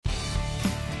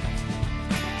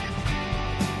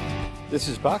This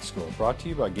is Box Score, brought to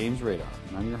you by Games Radar,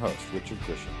 and I'm your host, Richard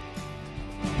Grisham.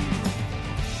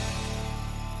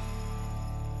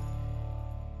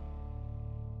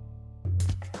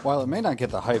 While it may not get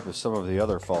the hype of some of the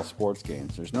other fall sports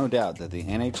games, there's no doubt that the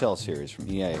NHL series from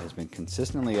EA has been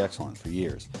consistently excellent for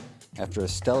years. After a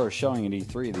stellar showing at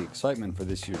E3, the excitement for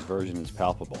this year's version is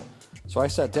palpable. So I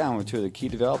sat down with two of the key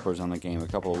developers on the game a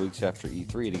couple of weeks after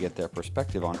E3 to get their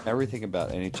perspective on everything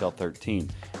about NHL 13,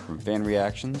 from fan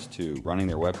reactions to running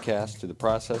their webcast to the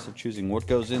process of choosing what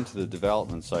goes into the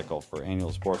development cycle for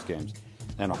annual sports games,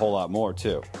 and a whole lot more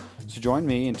too. So join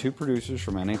me and two producers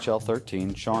from NHL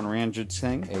 13, Sean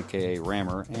Ranjitsingh, aka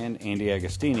Rammer, and Andy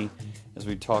Agostini, as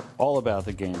we talk all about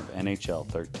the game of NHL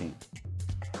 13.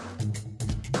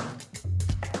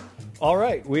 All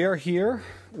right, we are here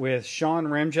with Sean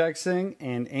Ranjitsingh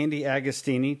and Andy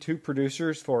Agostini, two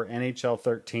producers for NHL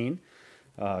 13.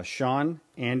 Sean,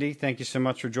 Andy, thank you so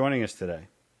much for joining us today.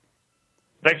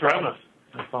 Thanks for having us.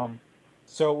 No problem.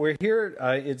 So we're here.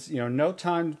 It's no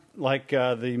time like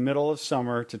the middle of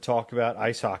summer to talk about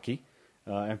ice hockey,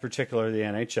 in particular the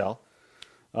NHL.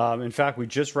 In fact, we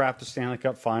just wrapped the Stanley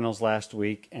Cup Finals last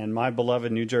week, and my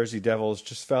beloved New Jersey Devils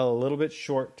just fell a little bit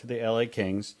short to the LA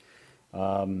Kings,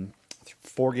 4-2.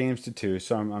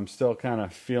 So I'm still kind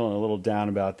of feeling a little down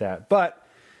about that. But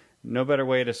no better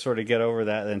way to sort of get over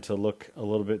that than to look a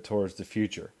little bit towards the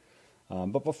future.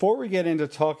 But before we get into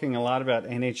talking a lot about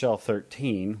NHL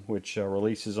 13, which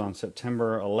releases on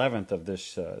September 11th of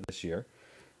this year,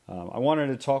 I wanted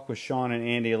to talk with Sean and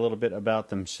Andy a little bit about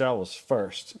themselves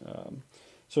first.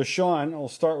 So Sean, I'll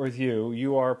start with you.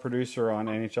 You are a producer on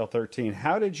NHL 13.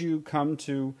 How did you come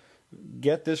to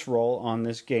get this role on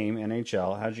this game,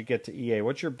 NHL? How did you get to EA?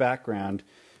 What's your background?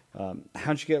 How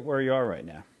did you get where you are right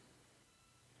now?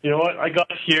 You know what? I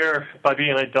got here by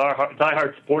being a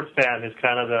diehard sports fan is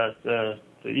kind of the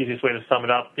easiest way to sum it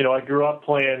up. You know, I grew up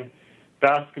playing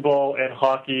basketball and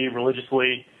hockey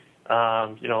religiously. When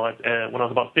I was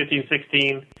about 15,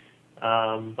 16,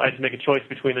 I had to make a choice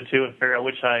between the two and figure out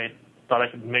which I thought I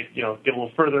could get a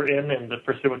little further in and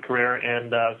pursue a career.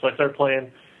 And so I started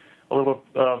playing a little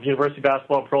university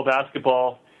basketball, pro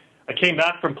basketball. I came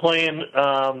back from playing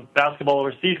basketball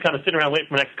overseas, kind of sitting around waiting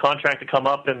for my next contract to come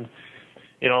up, and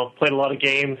played a lot of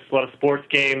games, a lot of sports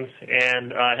games,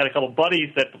 and I had a couple of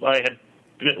buddies that I had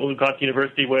gone to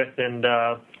university with and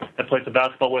had played some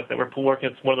basketball with that were working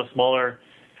at one of the smaller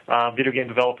video game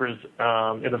developers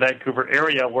in the Vancouver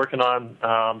area, working on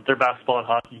their basketball and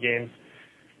hockey games.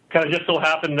 Kind of just so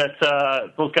happened that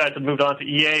those guys had moved on to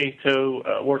EA to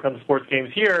work on the sports games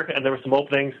here, and there were some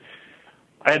openings.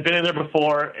 I had been in there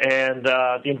before, and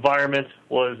the environment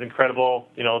was incredible.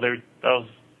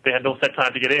 They had no set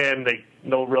time to get in,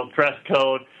 no real dress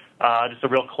code, just a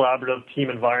real collaborative team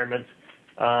environment.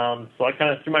 So I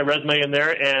kind of threw my resume in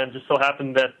there, and just so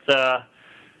happened that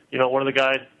one of the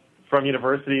guys from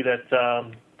university that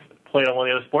played on one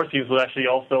of the other sports teams was actually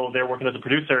also there working as a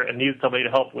producer and needed somebody to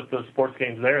help with the sports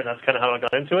games there, and that's kind of how I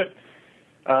got into it.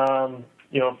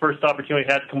 First opportunity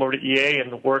I had to come over to EA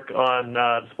and work on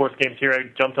the sports games here. I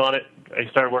jumped on it. I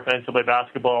started working on NCAA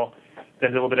basketball,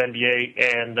 then did a little bit of NBA,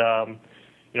 and I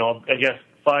guess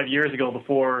 5 years ago,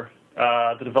 before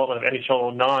the development of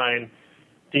NHL 09,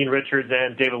 Dean Richards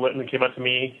and David Litton came up to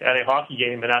me at a hockey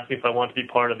game and asked me if I wanted to be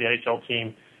part of the NHL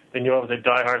team. They knew I was a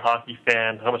diehard hockey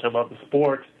fan, how much I loved the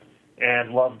sport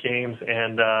and loved games,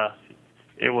 and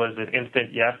it was an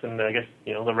instant yes, and I guess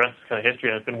the rest is kind of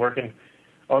history. I've been working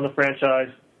on the franchise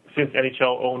since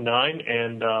NHL 09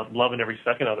 and loving every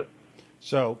second of it.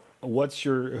 So what's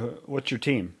your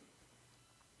team?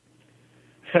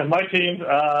 My team,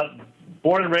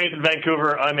 born and raised in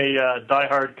Vancouver, I'm a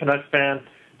diehard Canucks fan.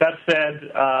 That said,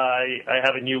 I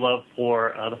have a new love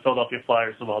for the Philadelphia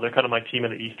Flyers as well. They're kind of my team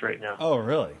in the East right now. Oh,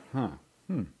 really? Huh.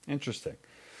 Interesting.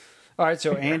 All right,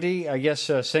 so Andy, I guess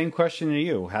same question to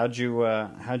you. How'd you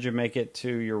make it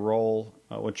to your role?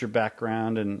 What's your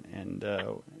background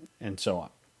and so on?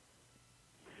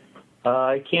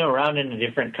 I came around in a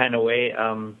different kind of way.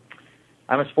 I'm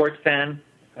a sports fan.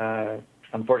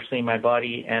 Unfortunately, my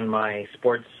body and my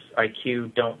sports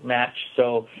IQ don't match,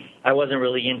 so I wasn't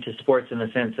really into sports in the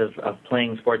sense of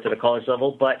playing sports at a college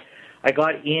level, but I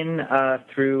got in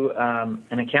through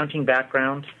an accounting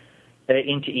background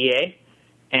into EA,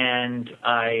 and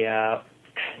I,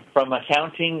 from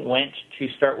accounting, went to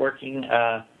start working,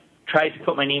 tried to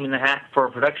put my name in the hat for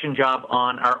a production job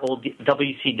on our old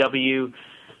WCW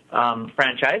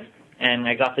franchise, and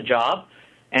I got the job,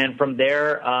 and from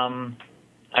there,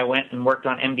 I went and worked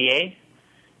on NBA,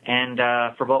 and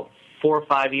for about 4 or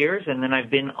 5 years, and then I've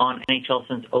been on NHL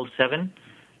since 07.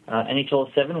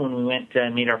 NHL 07, when we went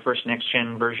and made our first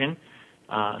next-gen version,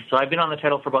 So I've been on the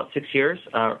title for about 6 years.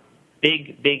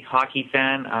 Big hockey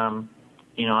fan.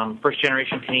 I'm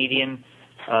first-generation Canadian,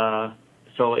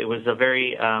 so it was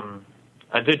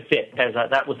a good fit, as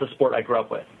that was the sport I grew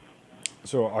up with.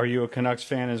 So are you a Canucks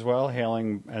fan as well,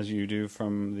 hailing as you do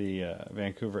from the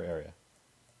Vancouver area?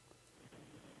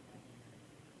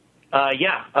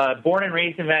 Born and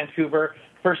raised in Vancouver.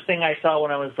 First thing I saw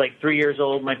when I was like 3 years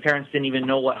old, my parents didn't even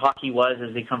know what hockey was,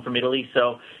 as they come from Italy.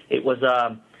 So it was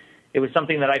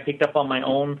something that I picked up on my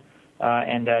own,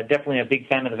 and definitely a big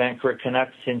fan of the Vancouver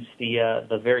Canucks since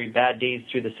the very bad days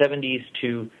through the 70s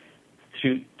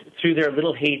through their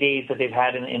little heydays that they've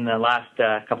had in the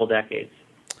last couple decades.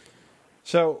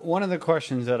 So one of the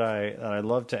questions that I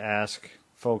love to ask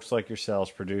folks like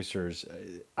yourselves, producers,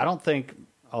 I don't think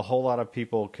a whole lot of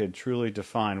people could truly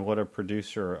define what a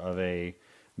producer of a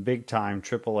big-time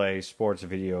AAA sports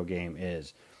video game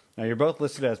is. Now, you're both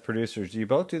listed as producers. Do you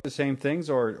both do the same things,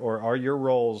 or are your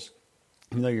roles,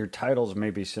 even though your titles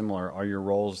may be similar, are your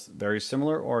roles very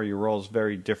similar, or are your roles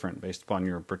very different based upon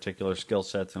your particular skill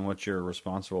sets and what you're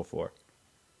responsible for?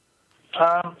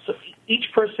 So each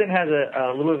person has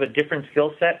a little bit of a different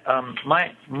skill set.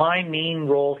 My main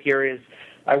role here is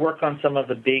I work on some of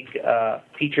the big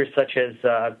features, such as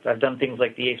I've done things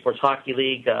like the EA Sports Hockey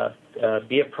League,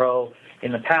 Be a Pro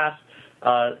in the past.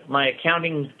 My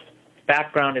accounting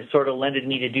background has sort of lended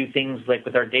me to do things like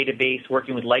with our database,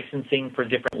 working with licensing for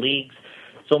different leagues.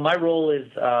 So my role is,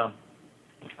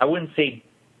 I wouldn't say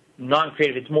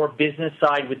non-creative, it's more business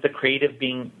side with the creative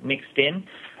being mixed in.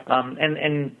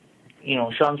 And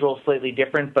Sean's role is slightly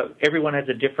different, but everyone has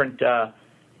a different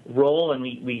role, and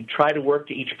we try to work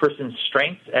to each person's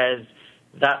strengths, as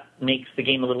that makes the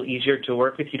game a little easier to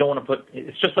work with. You don't want to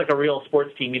it's just like a real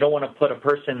sports team. You don't want to put a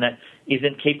person that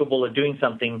isn't capable of doing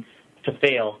something to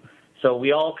fail. So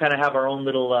we all kind of have our own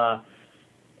little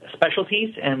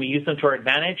specialties, and we use them to our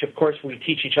advantage. Of course, we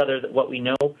teach each other what we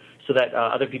know so that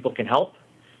other people can help,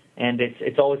 and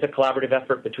it's always a collaborative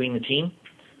effort between the team.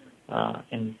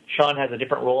 And Sean has a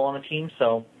different role on the team,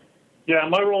 so. Yeah,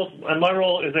 my role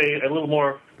is a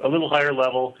little higher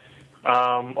level.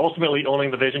 Ultimately,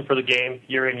 owning the vision for the game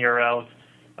year in, year out,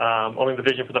 owning the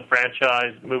vision for the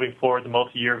franchise, moving forward, the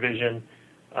multi-year vision,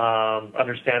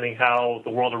 understanding how the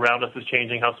world around us is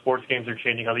changing, how sports games are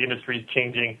changing, how the industry is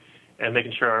changing, and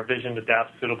making sure our vision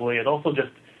adapts suitably. And also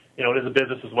just, it is a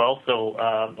business as well, so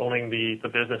owning the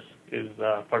business is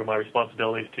part of my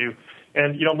responsibilities too.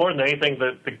 And, more than anything,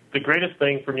 the greatest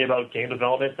thing for me about game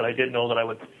development that I didn't know that I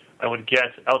would get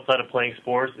outside of playing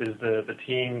sports is the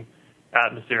team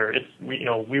atmosphere.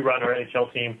 We run our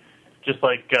NHL team just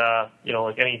like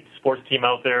like any sports team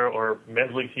out there or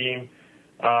men's league team.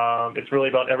 It's really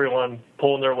about everyone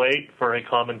pulling their weight for a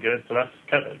common good. So that's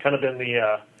kind of been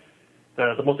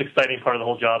the most exciting part of the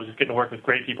whole job, is just getting to work with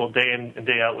great people day in and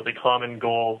day out with a common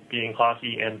goal being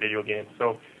hockey and video games.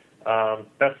 So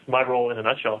that's my role in a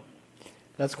nutshell.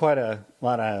 That's quite a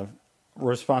lot of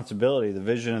responsibility, the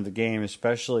vision of the game,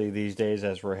 especially these days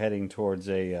as we're heading towards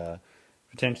a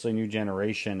potentially new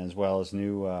generation, as well as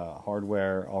new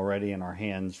hardware already in our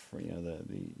hands. For,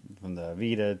 from the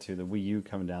Vita to the Wii U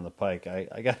coming down the pike.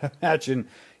 I got to imagine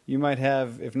you might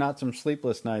have, if not some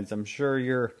sleepless nights, I'm sure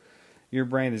your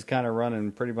brain is kind of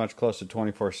running pretty much close to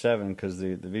 24/7, because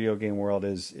the video game world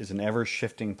is an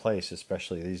ever-shifting place,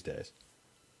 especially these days.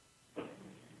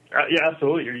 Yeah,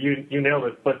 absolutely. You nailed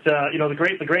it. But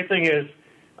the great thing is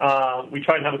we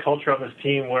try and have a culture on this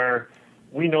team where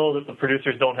we know that the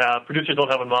producers don't have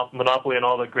a monopoly on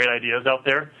all the great ideas out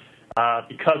there,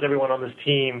 because everyone on this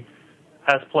team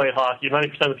has played hockey.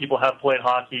 90% of the people have played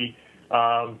hockey.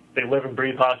 They live and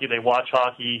breathe hockey. They watch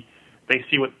hockey. They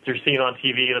see what they're seeing on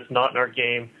TV that's not in our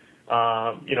game.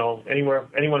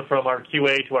 Anyone from our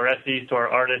QA to our SEs to our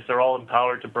artists are all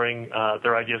empowered to bring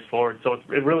their ideas forward. So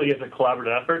it really is a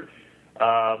collaborative effort.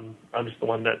 I'm just the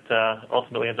one that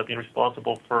ultimately ends up being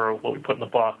responsible for what we put in the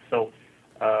box. So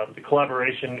the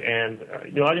collaboration, and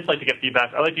I just like to get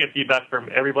feedback. I like to get feedback from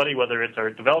everybody, whether it's our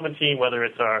development team, whether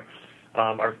it's our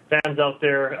fans out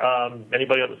there,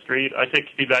 anybody on the street. I take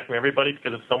feedback from everybody,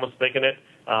 because if someone's thinking it,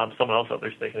 someone else out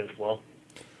there's thinking it as well.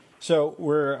 So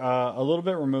we're a little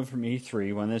bit removed from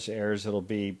E3. When this airs, it'll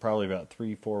be probably about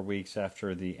 3-4 weeks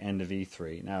after the end of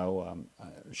E3. Now,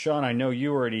 Sean, I know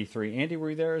you were at E3. Andy,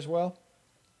 were you there as well?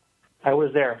 I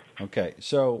was there. Okay,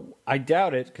 so I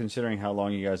doubt it, considering how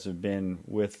long you guys have been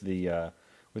with the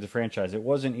franchise. It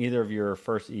wasn't either of your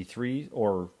first E3,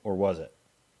 or was it?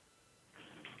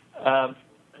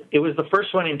 It was the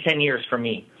first one in 10 years for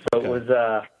me. So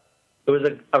okay. It was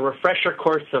a refresher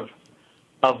course of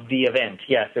the event.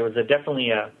 Yes, it was definitely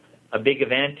a big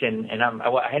event, and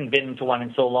I hadn't been to one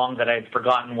in so long that I had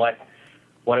forgotten what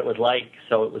what it was like.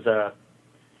 So it was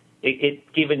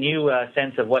it gave a new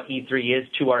sense of what E3 is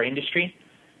to our industry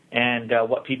and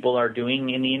what people are doing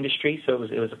in the industry. So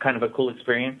it was a kind of a cool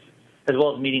experience, as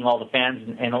well as meeting all the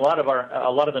fans and a lot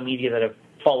of the media that have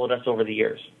followed us over the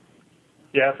years.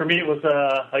 Yeah, for me it was,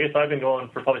 I guess I've been going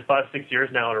for probably 5-6 years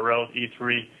now in a row,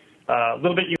 E3. A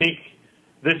little bit unique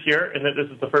this year, in that this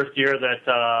is the first year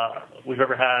that we've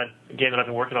ever had a game that I've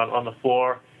been working on the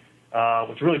floor,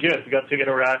 which is really good. We got to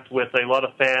interact with a lot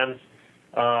of fans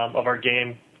of our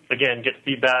game. Again, get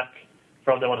feedback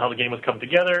from them on how the game was come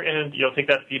together, and take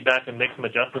that feedback and make some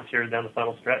adjustments here down the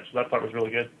final stretch. So that part was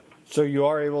really good. So you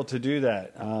are able to do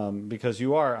that because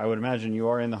I would imagine you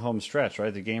are in the home stretch,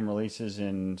 right? The game releases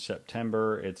in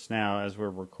September. It's now, as we're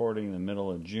recording, the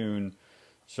middle of June.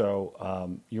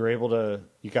 So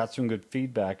you got some good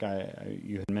feedback.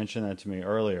 You had mentioned that to me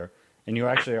earlier, and you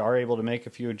actually are able to make a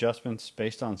few adjustments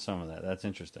based on some of that. That's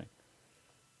interesting.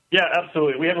 Yeah,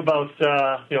 absolutely. We have about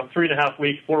 3.5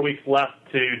 weeks, 4 weeks left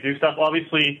to do stuff.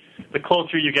 Obviously, the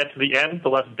closer you get to the end, the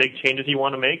less big changes you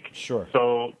want to make. Sure.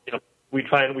 So we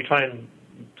try and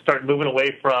start moving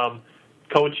away from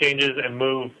code changes and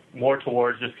move more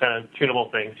towards just kind of tunable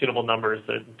things, tunable numbers,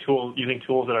 using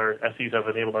tools that our SEs have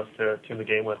enabled us to tune the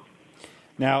game with.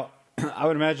 Now, I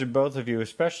would imagine both of you,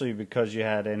 especially because you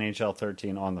had NHL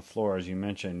 13 on the floor, as you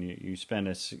mentioned, you spend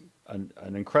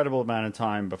an incredible amount of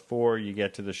time before you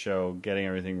get to the show getting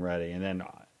everything ready. And then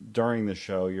during the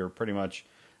show, you're pretty much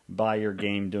by your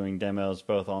game doing demos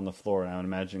both on the floor and I would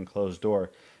imagine closed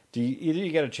door. Do you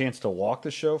get a chance to walk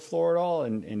the show floor at all?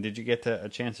 And did you get a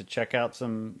chance to check out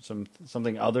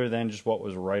something other than just what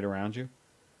was right around you?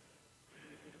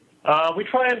 We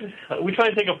try and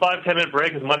take a 5-10 minute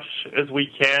break as much as we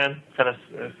can, kind of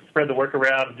spread the work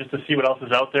around just to see what else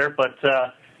is out there. But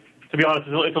to be honest,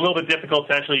 it's a little bit difficult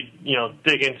to actually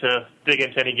dig into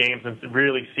any games and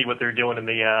really see what they're doing in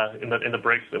the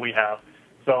breaks that we have.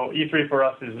 So E3 for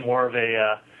us is more of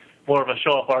a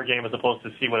show off our game as opposed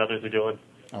to see what others are doing.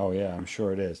 Oh yeah, I'm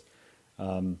sure it is.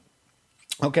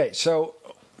 Okay, so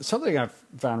something I've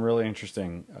found really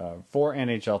interesting for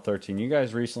NHL 13, you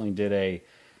guys recently did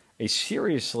a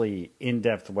seriously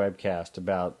in-depth webcast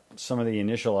about some of the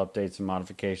initial updates and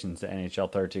modifications to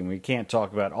NHL 13. We can't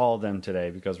talk about all of them today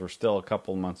because we're still a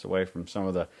couple months away from some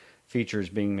of the features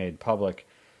being made public.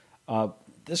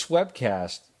 This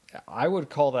webcast, I would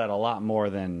call that a lot more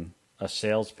than a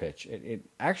sales pitch. It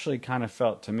actually kind of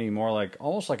felt to me more like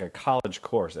almost like a college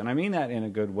course, and I mean that in a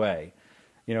good way.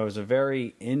 It was a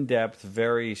very in-depth,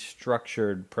 very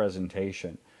structured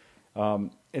presentation.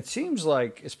 It seems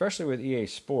like, especially with EA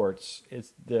Sports,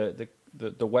 it's the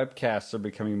webcasts are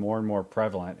becoming more and more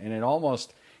prevalent, and it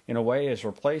almost, in a way, is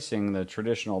replacing the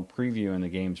traditional preview in the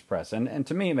games press. And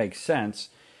to me, it makes sense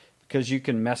because you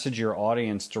can message your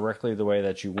audience directly the way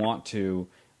that you want to,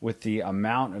 with the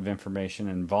amount of information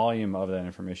and volume of that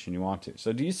information you want to.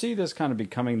 So do you see this kind of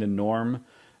becoming the norm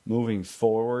moving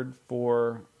forward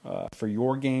for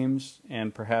your games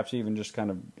and perhaps even just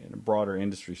kind of in a broader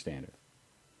industry standard?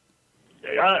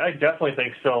 I definitely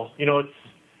think so. It's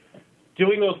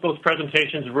doing those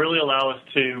presentations really allow us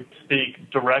to speak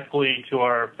directly to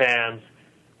our fans,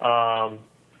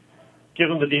 give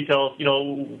them the details.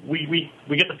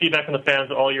 We get the feedback from the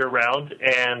fans all year round,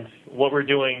 and what we're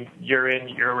doing year in,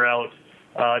 year out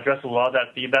addresses a lot of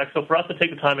that feedback. So for us to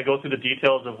take the time and go through the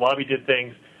details of why we did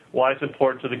things, why it's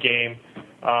important to the game,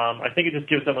 I think it just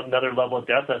gives them another level of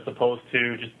depth as opposed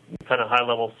to just kind of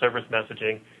high-level service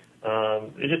messaging.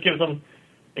 It gives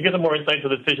them more insight to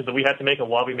the decisions that we had to make and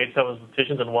why we made some of those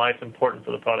decisions and why it's important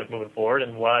for the product moving forward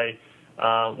and why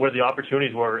where the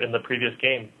opportunities were in the previous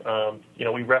game.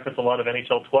 We referenced a lot of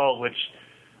NHL 12, which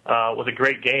was a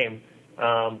great game,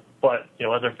 but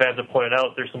as our fans have pointed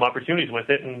out, there's some opportunities with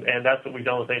it, and that's what we've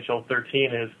done with NHL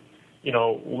 13 is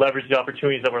leverage the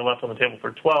opportunities that were left on the table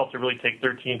for 12 to really take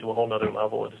 13 to a whole nother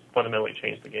level and just fundamentally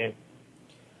change the game.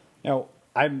 Now,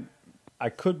 I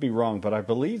could be wrong, but I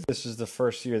believe this is the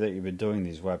first year that you've been doing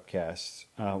these webcasts.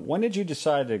 When did you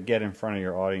decide to get in front of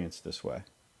your audience this way?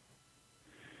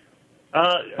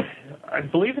 I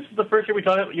believe this is the first year we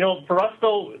talked about. For us,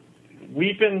 though,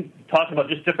 we've been talking about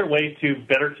just different ways to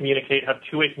better communicate, have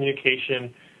two-way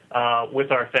communication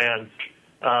with our fans.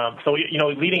 So,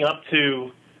 leading up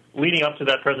to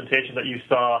that presentation that you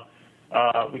saw,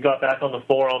 we got back on the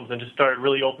forums and just started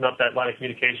really opening up that line of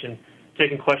communication,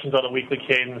 taking questions on a weekly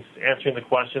cadence, answering the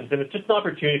questions, and it's just an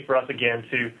opportunity for us again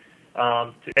to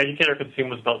educate our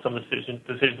consumers about some of the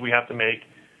decisions we have to make.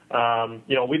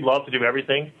 We'd love to do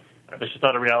everything. It's just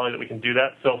not a reality that we can do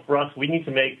that. So for us, we need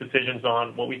to make decisions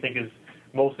on what we think is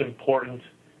most important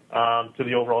to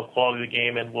the overall quality of the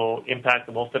game and will impact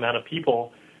the most amount of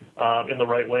people. in the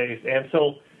right ways. And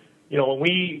so, when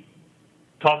we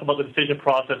talk about the decision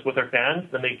process with our fans,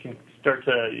 then they can start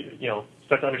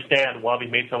to understand why we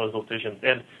made some of those decisions.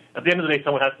 And at the end of the day,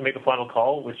 someone has to make the final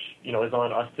call, which, is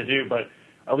on us to do, but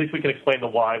at least we can explain the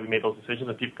why we made those decisions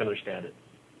and people can understand it.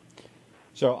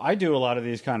 So I do a lot of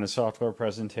these kind of software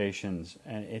presentations,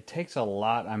 and it takes a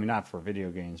lot. I mean, not for video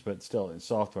games, but still it's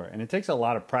software, and it takes a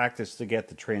lot of practice to get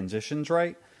the transitions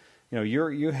right.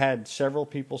 You had several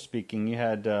people speaking. You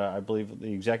had, I believe,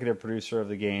 the executive producer of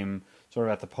the game sort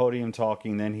of at the podium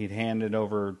talking. Then he'd hand it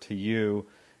over to you,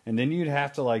 and then you'd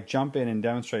have to jump in and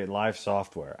demonstrate live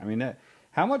software. I mean,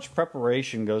 how much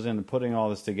preparation goes into putting all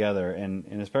this together, and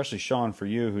especially Sean, for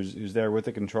you, who's there with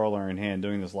the controller in hand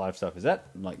doing this live stuff? Is that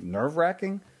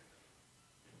nerve-wracking?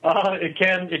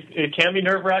 It can be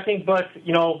nerve-wracking, but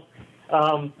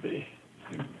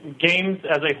games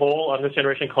as a whole on this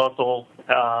generation console,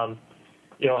 have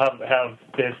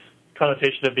this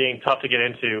connotation of being tough to get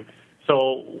into.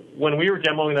 So when we were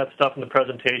demoing that stuff in the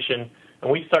presentation, and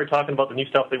we started talking about the new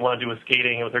stuff they want to do with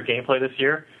skating and with their gameplay this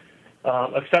year,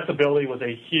 accessibility was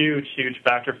a huge, huge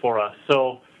factor for us.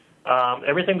 So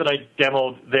everything that I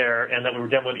demoed there and that we were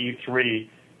demoing at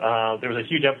E3, there was a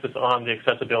huge emphasis on the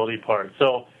accessibility part.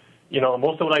 So,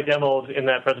 most of what I demoed in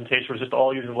that presentation was just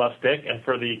all using the left stick, and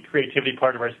for the creativity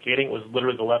part of our skating, it was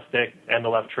literally the left stick and the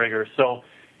left trigger. So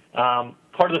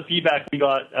part of the feedback we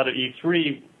got out of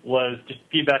E3 was just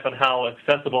feedback on how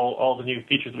accessible all the new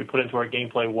features that we put into our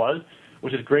gameplay was,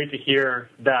 which is great to hear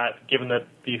that, given that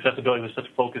the accessibility was such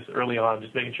a focus early on,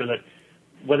 just making sure that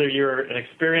whether you're an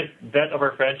experienced vet of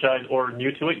our franchise or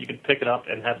new to it, you can pick it up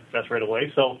and have success right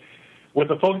away. So with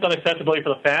the focus on accessibility for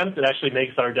the fans, it actually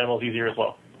makes our demos easier as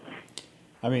well.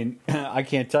 I mean, I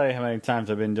can't tell you how many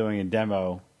times I've been doing a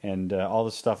demo, and all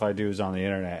the stuff I do is on the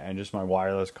internet, and just my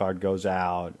wireless card goes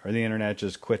out, or the internet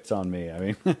just quits on me. I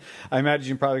mean, I imagine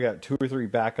you probably got 2 or 3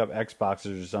 backup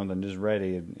Xboxes or something just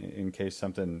ready in case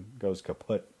something goes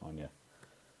kaput on you.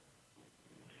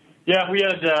 Yeah, we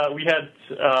had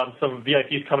some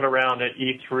VIPs coming around at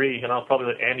E3, and I'll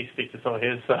probably let Andy speak to some of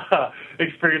his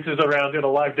experiences around doing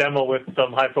a live demo with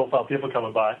some high-profile people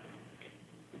coming by.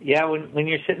 Yeah, when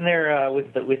you're sitting there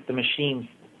with the machines,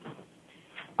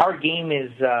 our game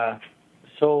is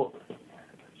so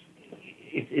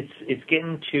it's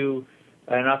getting to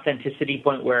an authenticity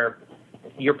point where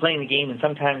you're playing the game, and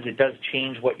sometimes it does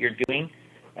change what you're doing,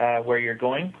 where you're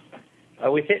going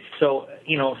with it. So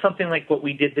something like what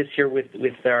we did this year with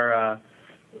our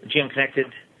GM Connected,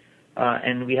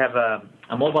 and we have a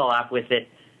mobile app with it.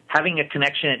 Having a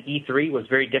connection at E3 was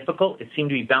very difficult. It seemed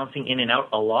to be bouncing in and out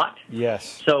a lot.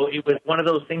 Yes. So it was one of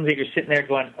those things that you're sitting there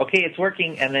going, okay, it's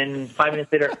working, and then 5 minutes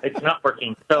later, it's not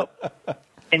working. So,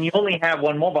 and you only have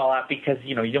one mobile app because,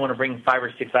 you don't want to bring 5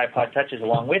 or 6 iPod Touches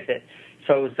along with it.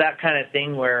 So it was that kind of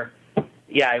thing where,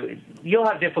 yeah, you'll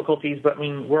have difficulties, but I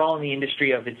mean, we're all in the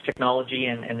industry of its technology,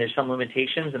 and there's some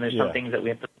limitations, and there's some things that we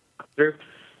have to work through.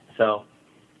 So.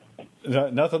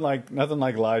 Nothing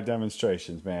like live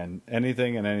demonstrations, man.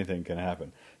 Anything and anything can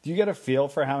happen. Do you get a feel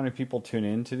for how many people tune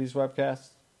in to these webcasts?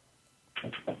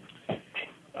 That's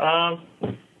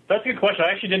a good question.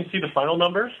 I actually didn't see the final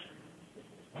numbers.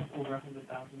 Over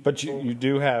 100,000. But you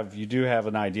do have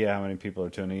an idea how many people are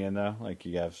tuning in, though. Like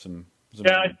you have some.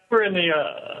 Yeah, I think we're in the.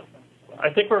 I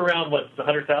think we're around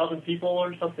 100,000 people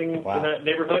or something in that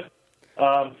neighborhood.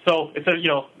 So it's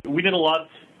we did a lot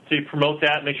to promote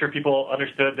that, make sure people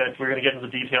understood that we were going to get into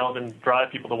the details and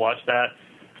drive people to watch that.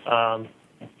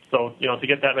 So to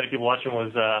get that many people watching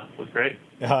was great.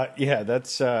 Yeah,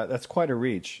 that's quite a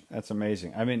reach. That's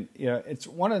amazing. I mean, it's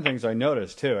one of the things I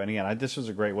noticed too. And again, this was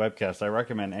a great webcast. I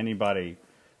recommend anybody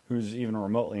who's even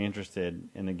remotely interested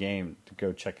in the game to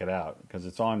go check it out because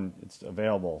it's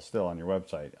available still on your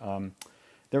website.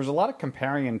 There was a lot of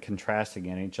comparing and contrasting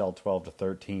NHL 12 to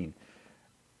 13.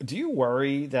 Do you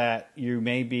worry that you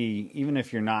may be, even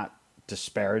if you're not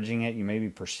disparaging it, you may be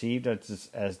perceived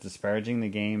as disparaging the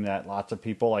game that lots of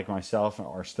people like myself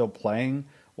are still playing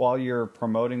while you're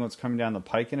promoting what's coming down the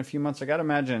pike in a few months? I got to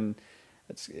imagine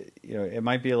it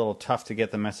might be a little tough to get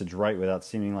the message right without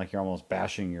seeming like you're almost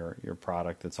bashing your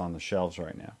product that's on the shelves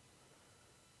right now.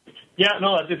 Yeah,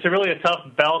 no, it's really a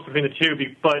tough balance between the two.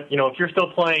 But if you're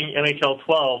still playing NHL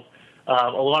 12, a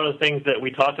lot of the things that we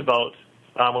talked about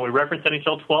when we referenced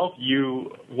NHL 12,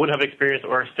 you would have experienced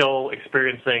or are still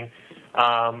experiencing,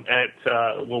 and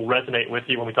it will resonate with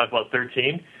you when we talk about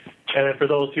 13. And then for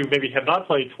those who maybe have not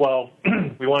played 12,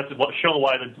 we wanted to show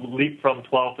why the leap from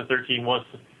 12 to 13 was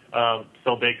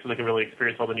so big, so they can really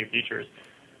experience all the new features.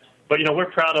 But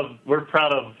we're proud of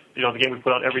the game we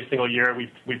put out every single year.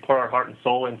 We pour our heart and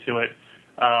soul into it.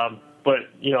 But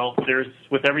there's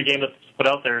with every game that's put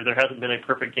out there, there hasn't been a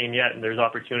perfect game yet, and there's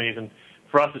opportunities. And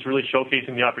for us, it's really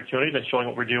showcasing the opportunities and showing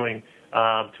what we're doing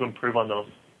to improve on those.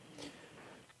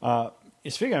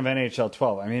 Speaking of NHL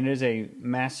 12, I mean, it is a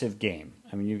massive game.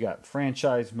 I mean, you've got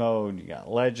franchise mode, you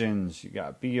got Legends, you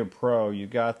got Be a Pro, you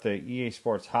got the EA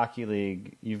Sports Hockey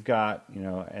League, you've got,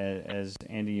 as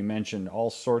Andy, you mentioned, all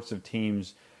sorts of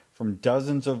teams from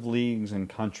dozens of leagues and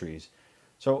countries.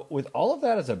 So with all of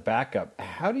that as a backup,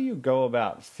 how do you go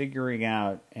about figuring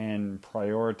out and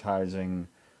prioritizing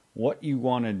what you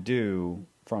want to do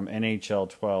from NHL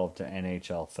 12 to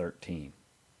NHL 13?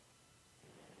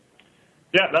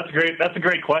 Yeah, that's a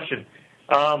great question.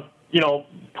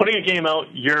 Putting a game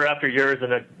out year after year is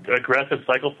an aggressive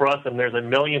cycle for us, and there's a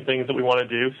million things that we want to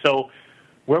do. So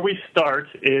where we start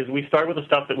is we start with the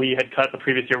stuff that we had cut the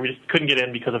previous year. We just couldn't get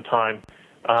in because of time.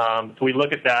 So we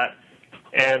look at that,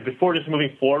 and before just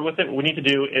moving forward with it, what we need to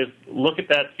do is look at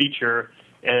that feature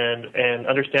and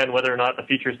understand whether or not the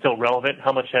feature is still relevant.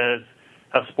 How much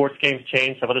have sports games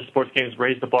changed? Have other sports games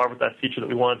raised the bar with that feature that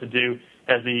we wanted to do?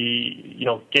 As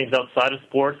the games outside of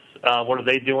sports, what are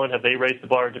they doing? Have they raised the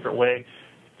bar a different way?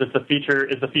 Is the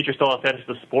feature still authentic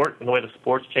to the sport and the way the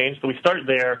sport's changed? So we start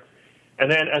there,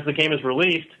 and then as the game is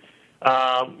released,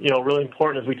 really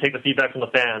important is we take the feedback from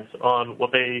the fans on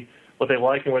what they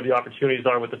like and where the opportunities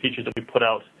are with the features that we put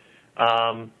out.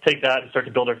 Take that and start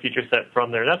to build our feature set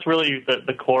from there. And that's really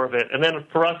the core of it. And then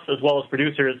for us as well as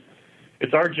producers,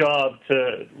 it's our job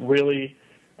to really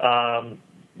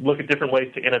look at different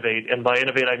ways to innovate. And by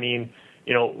innovate, I mean,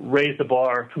 raise the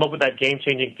bar, come up with that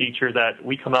game-changing feature that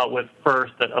we come out with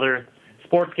first, that other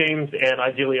sports games and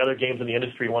ideally other games in the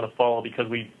industry want to follow because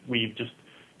we've just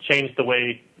changed the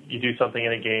way you do something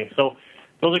in a game. So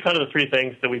those are kind of the three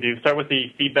things that we do. Start with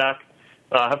the feedback,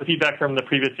 have the feedback from the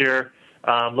previous year,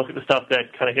 look at the stuff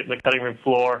that kind of hit the cutting room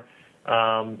floor,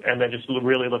 and then just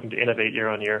really looking to innovate year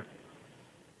on year.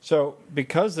 So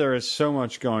because there is so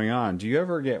much going on, do you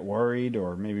ever get worried,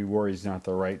 or maybe worry is not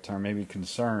the right term, maybe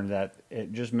concerned that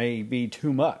it just may be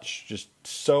too much, just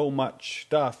so much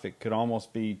stuff, it could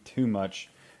almost be too much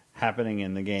happening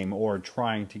in the game or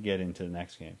trying to get into the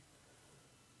next game?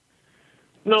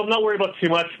 No, I'm not worried about too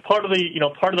much. Part of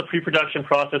the pre-production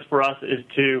process for us is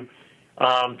to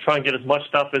try and get as much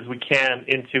stuff as we can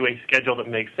into a schedule that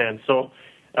makes sense. So,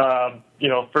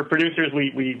 for producers,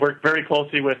 we work very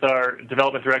closely with our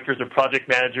development directors or project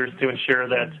managers to ensure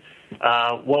that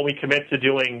what we commit to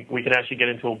doing, we can actually get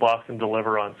into a box and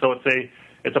deliver on. So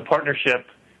it's a partnership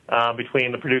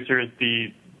between the producers, the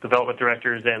development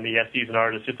directors, and the SEs and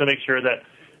artists, just to make sure that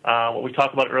what we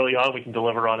talk about early on, we can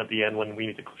deliver on at the end when we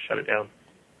need to shut it down.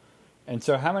 And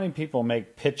so how many people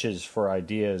make pitches for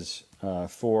ideas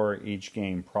for each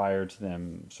game prior to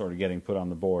them sort of getting put on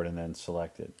the board and then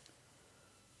selected?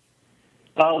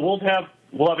 We'll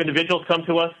have individuals come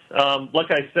to us.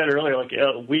 Like I said earlier,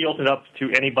 we open up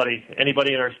to anybody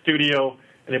in our studio,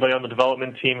 anybody on the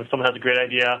development team. If someone has a great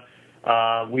idea,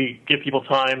 we give people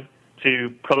time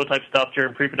to prototype stuff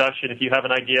during pre-production. If you have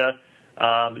an idea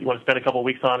you want to spend a couple of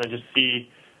weeks on and just see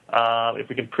if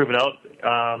we can prove it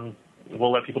out,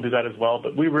 we'll let people do that as well.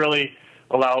 But we really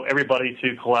allow everybody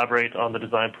to collaborate on the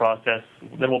design process.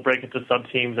 Then we'll break into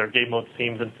sub-teams, our game mode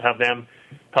teams, and have them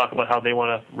talk about how they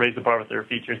want to raise the bar with their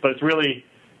features. But it's really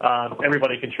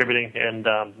everybody contributing and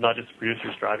not just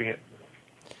producers driving it.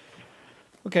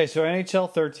 Okay, so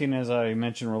NHL 13, as I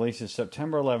mentioned, releases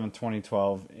September 11th,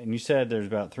 2012, and you said there's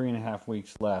about 3.5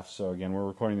 weeks left. So again, we're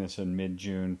recording this in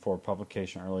mid-June for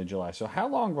publication early July. So how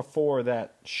long before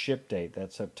that ship date,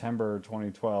 that September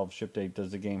 2012 ship date,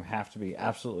 does the game have to be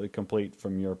absolutely complete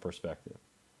from your perspective?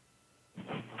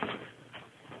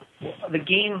 The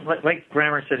game, like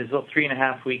Grammar said, is about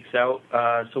 3.5 weeks out.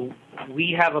 So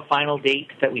we have a final date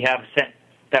that we have set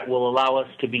that will allow us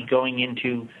to be going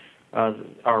into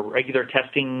our regular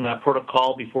testing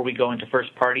protocol before we go into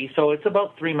first party. So it's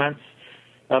about 3 months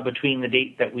between the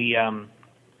date that we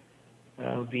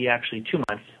would be actually 2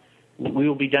 months. We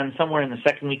will be done somewhere in the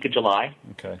second week of July.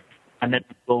 Okay. And then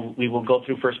we will go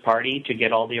through first party to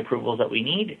get all the approvals that we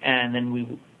need, and then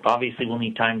we obviously will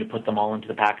need time to put them all into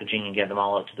the packaging and get them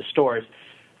all out to the stores.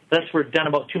 Thus, we're done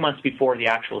about 2 months before the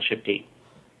actual ship date.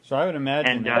 So I would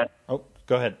imagine... go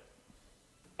ahead.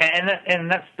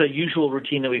 And that's the usual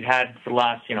routine that we've had for the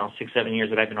last 6-7 years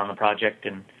that I've been on the project,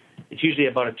 and it's usually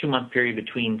about a 2-month period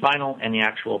between final and the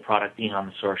actual product being on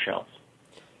the store shelves.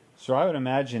 So I would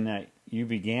imagine that you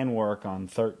began work on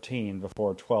 13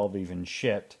 before 12 even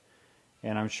shipped,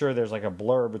 and I'm sure there's like a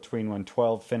blur between when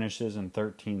 12 finishes and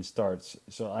 13 starts.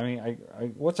 So I mean,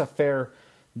 what's a fair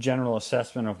general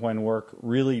assessment of when work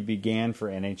really began for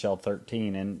NHL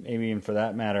 13, and maybe even for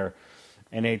that matter,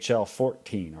 NHL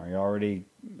 14? Are you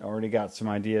already got some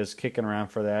ideas kicking around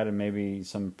for that, and maybe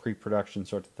some pre-production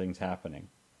sorts of things happening?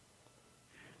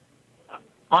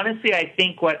 Honestly, I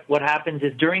think what happens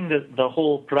is during the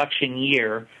whole production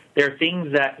year, there are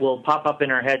things that will pop up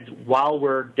in our heads while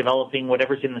we're developing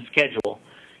whatever's in the schedule.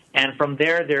 And from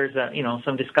there, there's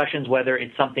some discussions whether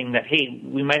it's something that, hey,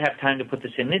 we might have time to put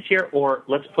this in this year, or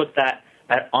let's put that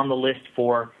on the list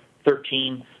for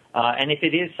 13. And if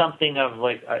it is something of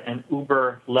like an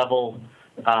Uber level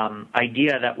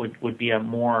idea that would be a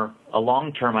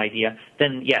long-term idea,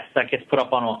 then yes, that gets put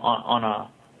up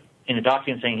in a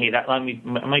document saying, hey, that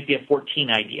might be a 14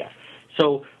 idea.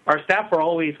 So our staff are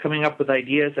always coming up with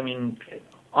ideas. I mean,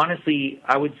 honestly,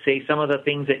 I would say some of the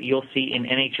things that you'll see in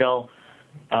NHL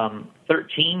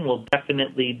 13 will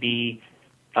definitely be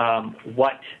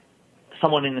what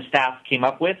someone in the staff came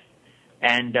up with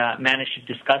and managed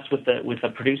to discuss with the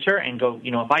producer and go,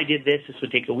 if I did this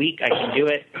would take a week, I can do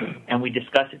it, and we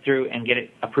discuss it through and get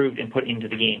it approved and put into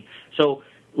the game. So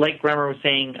like Bremer was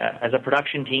saying, as a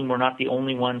production team, we're not the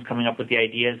only ones coming up with the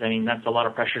ideas. I mean, that's a lot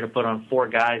of pressure to put on 4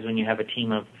 guys when you have a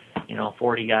team of,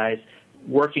 40 guys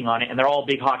working on it. And they're all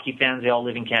big hockey fans. They all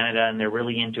live in Canada, and they're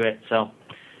really into it. So,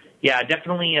 yeah,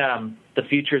 definitely the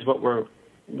future is what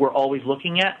we're always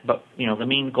looking at. But, the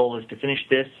main goal is to finish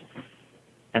this.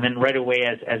 And then right away,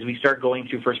 as we start going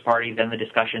through first party, then the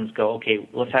discussions go, okay,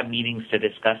 let's have meetings to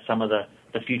discuss some of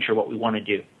the future, what we want to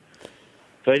do.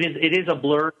 So it is a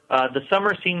blur. The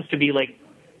summer seems to be like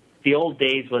the old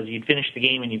days was you'd finish the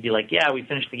game and you'd be like, yeah, we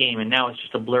finished the game. And now it's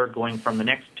just a blur going from the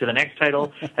next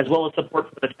title as well as support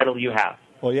for the title you have.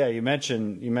 Well, yeah, you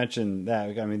mentioned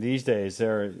that. I mean, these days,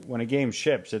 when a game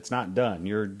ships, it's not done.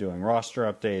 You're doing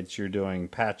roster updates, you're doing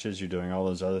patches, you're doing all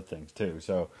those other things too.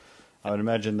 So I would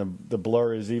imagine the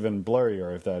blur is even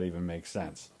blurrier, if that even makes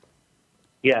sense.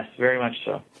 Yes, very much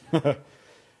so.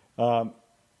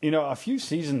 A few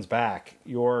seasons back,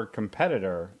 your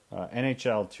competitor,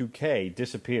 NHL 2K,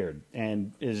 disappeared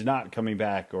and is not coming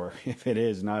back, or if it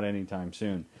is, not anytime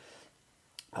soon.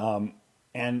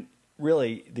 And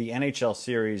really, the NHL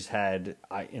series had,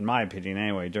 in my opinion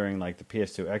anyway, during like the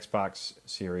PS2 Xbox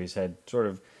series, had sort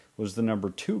of was the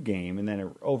number 2 game, and then it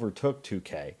overtook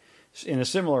 2K. In a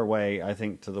similar way, I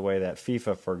think, to the way that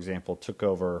FIFA, for example, took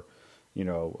over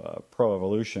Pro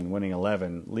Evolution, winning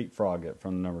 11, leapfrogged it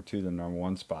from the number 2 to the number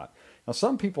 1 spot. Now,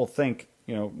 some people think,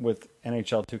 with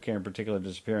NHL 2K in particular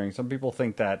disappearing, some people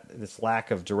think that this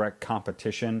lack of direct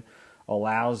competition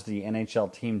allows the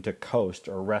NHL team to coast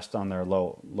or rest on their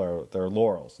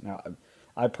laurels. Now,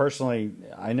 I personally,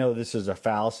 I know this is a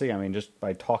fallacy. I mean, just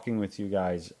by talking with you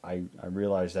guys, I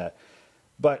realize that.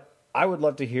 But I would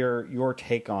love to hear your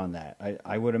take on that.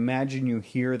 I would imagine you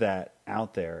hear that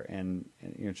out there, and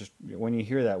just when you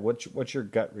hear that, what's your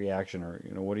gut reaction, or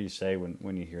what do you say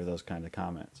when you hear those kind of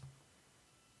comments?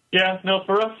 Yeah, no,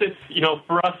 for us it's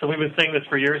and we've been saying this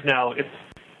for years now. It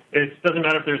doesn't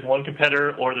matter if there's one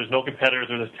competitor or there's no competitors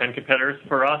or there's 10 competitors.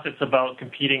 For us, it's about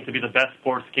competing to be the best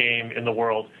sports game in the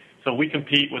world. So we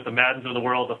compete with the Maddens of the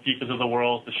world, the FIFAs of the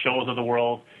world, the shows of the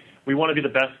world. We want to be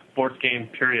the best sports game,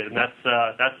 period, and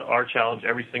that's our challenge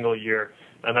every single year,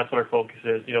 and that's what our focus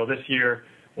is. This year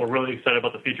we're really excited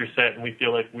about the feature set, and we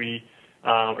feel like we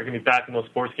are going to be back in those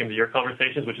sports game of the year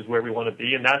conversations, which is where we want to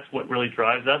be, and that's what really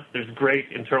drives us. There's great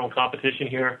internal competition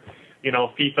here.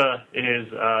 FIFA is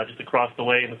just across the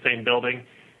way in the same building,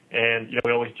 and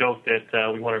we always joke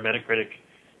that we want our Metacritic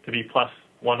to be +1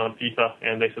 on FIFA,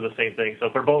 and they say the same thing. So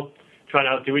if we're both trying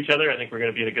to outdo each other, I think we're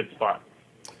going to be in a good spot.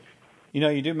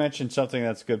 You do mention something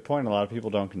that's a good point a lot of people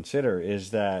don't consider,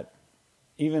 is that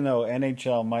even though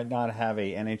NHL might not have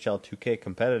a NHL 2K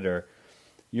competitor,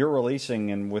 you're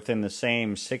releasing within the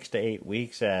same 6 to 8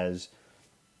 weeks as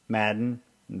Madden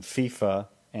and FIFA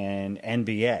and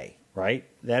NBA, right?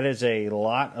 That is a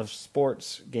lot of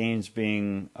sports games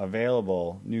being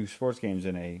available, new sports games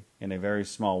in a very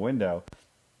small window,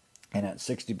 and at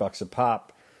 $60 a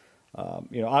pop.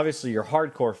 Obviously your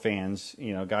hardcore fans,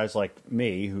 guys like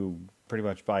me who pretty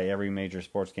much buy every major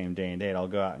sports game day and date, I'll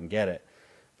go out and get it.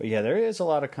 But yeah, there is a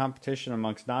lot of competition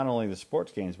amongst not only the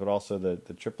sports games but also the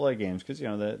AAA games, because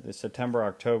the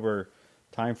September-October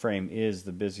time frame is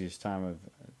the busiest time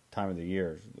of the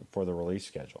year for the release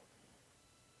schedule.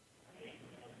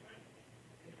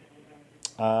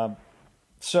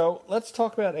 So let's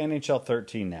talk about NHL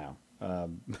 13 now.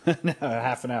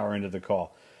 Half an hour into the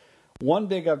call. One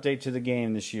big update to the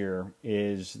game this year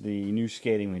is the new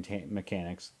skating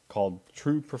mechanics called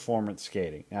True Performance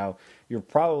Skating. Now, you're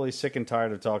probably sick and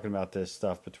tired of talking about this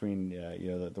stuff between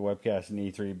the webcast and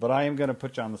E3, but I am going to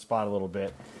put you on the spot a little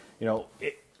bit.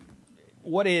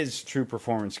 What is True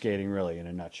Performance Skating really in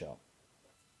a nutshell?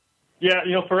 Yeah,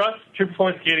 for us, true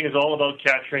performance skating is all about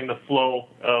capturing the flow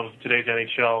of today's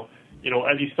NHL.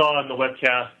 As you saw in the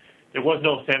webcast, there was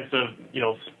no sense of,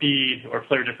 speed or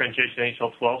player differentiation in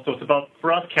NHL 12. So it's about,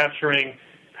 for us, capturing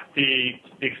the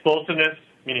explosiveness,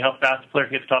 meaning how fast the player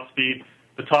can get to top speed,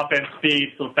 the top-end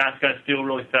speed, so the fast guys feel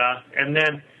really fast, and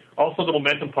then also the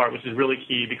momentum part, which is really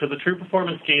key, because the true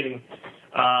performance skating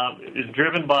is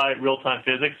driven by real-time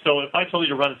physics. So if I told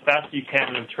you to run as fast as you can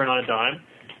and then turn on a dime,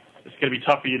 it's going to be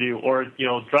tough for you to do. Or,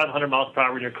 drive 100 miles per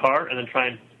hour in your car and then try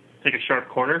and take a sharp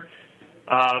corner.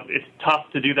 It's tough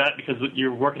to do that because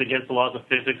you're working against the laws of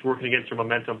physics, working against your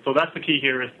momentum. So that's the key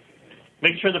here is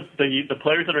make sure that the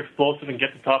players that are explosive and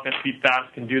get to top-end speed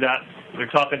fast can do that. Their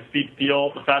top-end speed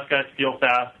the fast guys feel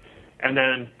fast, and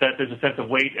then that there's a sense of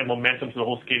weight and momentum to the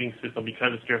whole skating system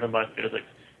because it's driven by physics.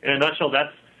 In a nutshell,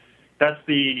 that's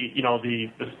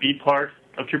the speed part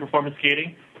of true performance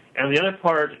skating. And the other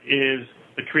part is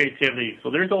the creativity. So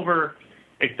there's over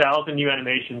 1,000 new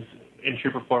animations in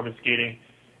true performance skating.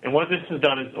 And what this has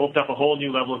done is opened up a whole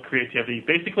new level of creativity.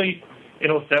 Basically, in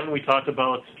 2007, we talked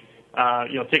about,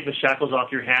 taking the shackles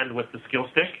off your hand with the skill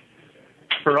stick.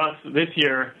 For us, this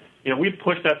year, we've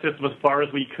pushed that system as far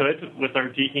as we could with our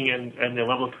deking and the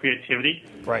level of creativity.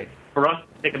 Right. For us,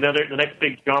 take the next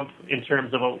big jump in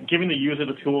terms of giving the user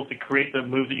the tools to create the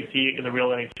moves that you see in the real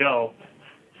NHL.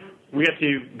 We have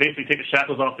to basically take the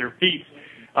shackles off their feet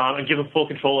and give them full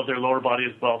control of their lower body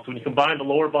as well. So when you combine the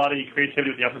lower body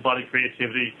creativity with the upper body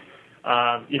creativity,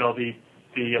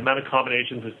 the amount of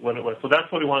combinations is limitless. So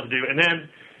that's what we wanted to do. And then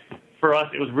for us,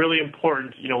 it was really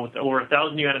important, with over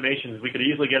 1,000 new animations, we could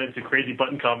easily get into crazy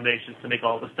button combinations to make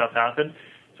all this stuff happen.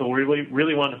 So we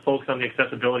really wanted to focus on the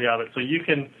accessibility of it. So you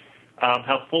can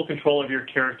have full control of your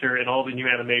character and all the new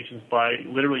animations by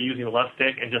literally using the left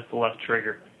stick and just the left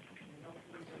trigger.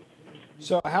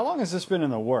 So how long has this been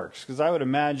in the works? Because I would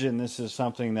imagine this is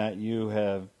something that you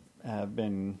have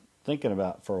been thinking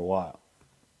about for a while.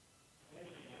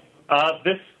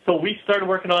 So we started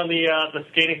working on the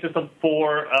skating system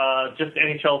for just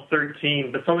NHL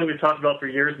 13, but something we've talked about for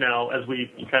years now as we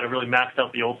kind of really maxed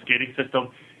out the old skating system.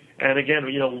 And again,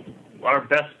 our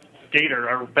best skater,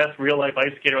 our best real-life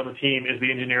ice skater on the team is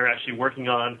the engineer actually working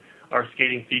on our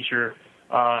skating feature,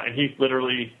 and he's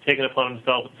literally taken it upon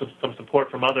himself with some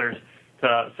support from others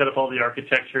to set up all the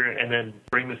architecture and then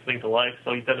bring this thing to life.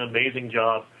 So he's done an amazing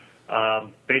job,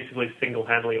 basically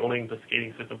single-handedly owning the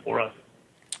skating system for us.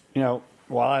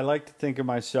 While I like to think of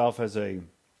myself as a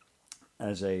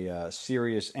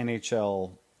serious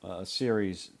NHL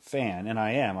series fan, and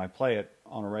I play it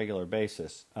on a regular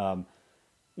basis.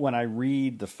 When I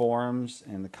read the forums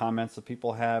and the comments that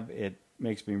people have, it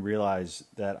makes me realize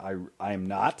that I am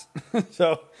not.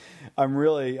 So I'm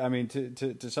really,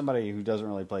 to somebody who doesn't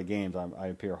really play games, I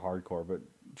appear hardcore. But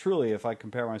truly, if I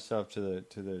compare myself to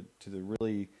the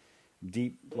really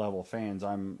deep level fans,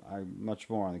 I'm much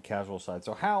more on the casual side.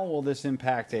 So how will this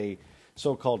impact a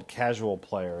so-called casual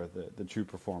player, the true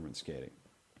performance skating?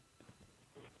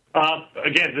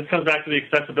 Again, this comes back to the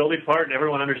accessibility part, and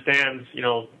everyone understands,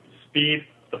 speed,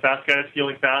 the fast guys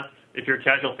feeling fast. If you're a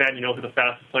casual fan, you know who the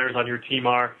fastest players on your team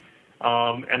are.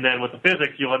 And then with the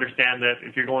physics, you'll understand that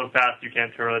if you're going fast, you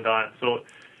can't turn on a dime. So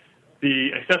the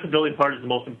accessibility part is the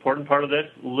most important part of this.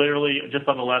 Literally, just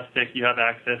on the left stick, you have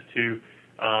access to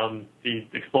the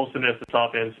explosiveness, the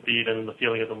top-end speed, and the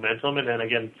feeling of momentum. And then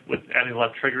again, with adding the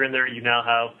left trigger in there, you now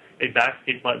have a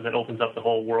backskate button that opens up the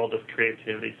whole world of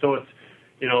creativity. So it's,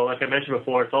 like I mentioned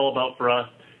before, it's all about, for us,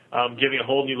 giving a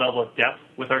whole new level of depth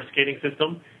with our skating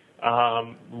system,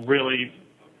 really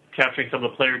capturing some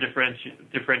of the player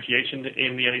differentiation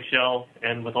in the NHL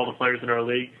and with all the players in our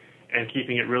league, and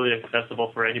keeping it really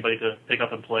accessible for anybody to pick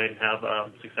up and play and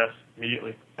have success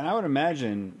immediately. And I would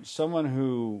imagine someone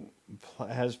who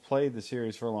has played the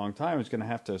series for a long time is going to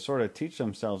have to sort of teach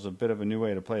themselves a bit of a new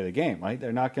way to play the game, right?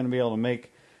 They're not going to be able to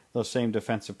make those same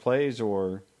defensive plays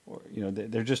or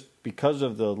they're just, because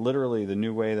of literally the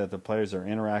new way that the players are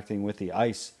interacting with the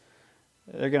ice,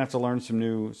 they're going to have to learn some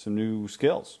new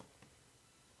skills.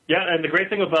 Yeah, and the great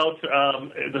thing about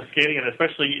the skating, and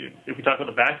especially if we talk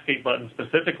about the backskate button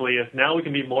specifically, is now we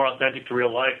can be more authentic to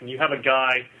real life. And you have a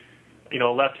guy,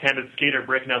 left-handed skater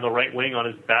breaking down the right wing on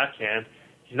his backhand.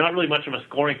 He's not really much of a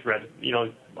scoring threat.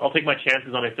 I'll take my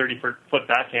chances on a 30-foot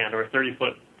backhand or a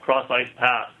 30-foot cross-ice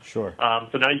pass. Sure.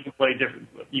 So now you can play different.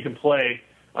 You can play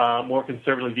more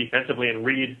conservatively defensively and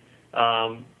read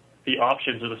the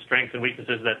options or the strengths and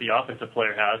weaknesses that the offensive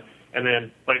player has. And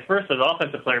then vice versa, the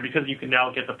offensive player, because you can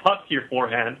now get the puck to your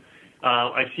forehand.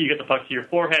 I see you get the puck to your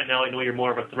forehand. Now I know you're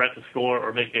more of a threat to score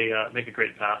or make a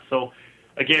great pass. So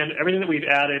again, everything that we've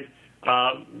added,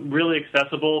 really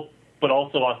accessible. but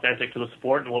also authentic to the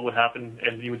sport and what would happen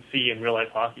and you would see in real life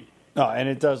hockey. Oh, and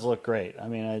it does look great. I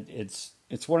mean,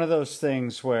 it's one of those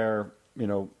things where,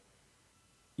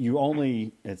 you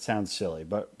only, it sounds silly,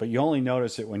 but you only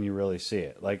notice it when you really see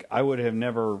it. Like, I would have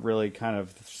never really kind of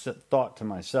thought to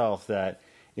myself that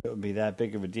it would be that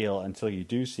big of a deal until you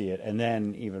do see it. And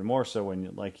then even more so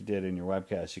when, like you did in your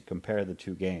webcast, you compare the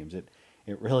two games. It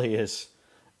really is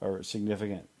a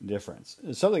significant difference.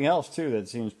 Something else, too, that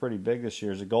seems pretty big this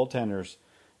year is the goaltenders.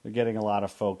 They're getting a lot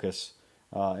of focus.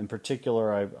 In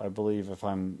particular, I believe if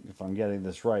I'm getting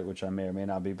this right, which I may or may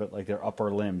not be, but like their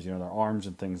upper limbs, their arms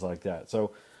and things like that.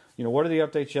 So, what are the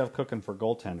updates you have cooking for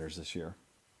goaltenders this year?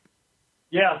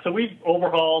 Yeah, so we've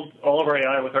overhauled all of our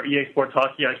AI with our EA Sports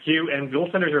Hockey IQ, and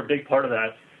goaltenders are a big part of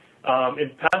that.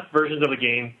 In past versions of the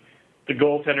game, the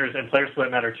goaltenders and players for that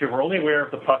matter too were only aware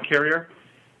of the puck carrier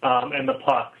and the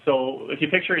puck. So if you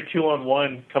picture a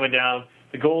 2-on-1 coming down,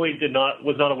 the goalie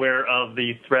was not aware of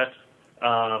the threat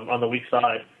on the weak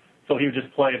side, so he would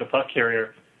just play the puck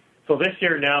carrier. So this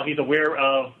year now he's aware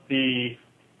of the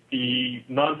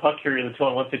non-puck carrier in the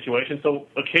 2-on-1 situation, so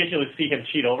occasionally see him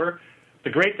cheat over. The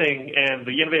great thing and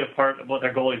the innovative part about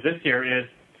their goalies this year is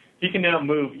he can now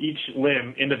move each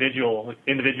limb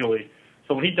individually.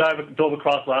 So when he dove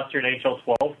across last year in NHL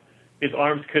 12, his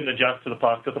arms couldn't adjust to the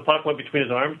puck. So if the puck went between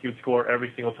his arms, he would score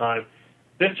every single time.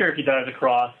 This year, if he dives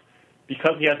across,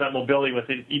 because he has that mobility with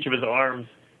each of his arms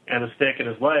and the stick and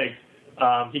his legs,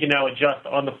 he can now adjust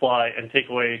on the fly and take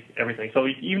away everything. So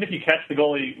even if you catch the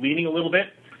goalie leaning a little bit,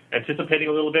 anticipating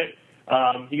a little bit,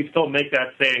 he can still make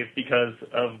that save because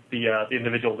of the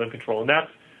individual limb control. And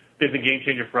that's been the game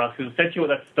changer for us, because essentially what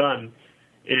that's done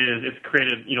is it's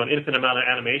created an infinite amount of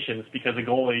animations because the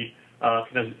goalie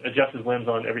can adjust his limbs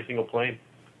on every single plane.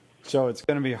 So it's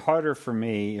going to be harder for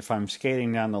me if I'm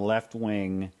skating down the left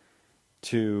wing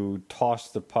to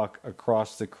toss the puck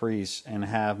across the crease and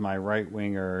have my right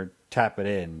winger tap it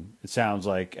in. It sounds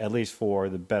like, at least for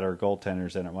the better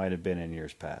goaltenders, than it might have been in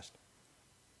years past.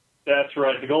 That's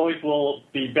right. The goalies will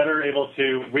be better able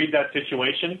to read that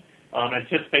situation,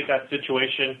 anticipate that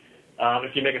situation.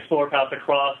 If you make a slower pass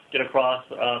across, get across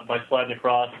by sliding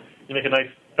across, you make a nice,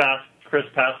 fast, crisp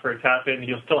pass for a tap in,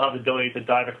 you'll still have the ability to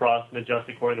dive across and adjust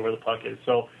according to where the puck is.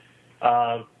 So,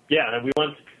 and we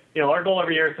want, our goal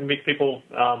every year is to make people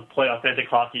play authentic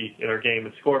hockey in our game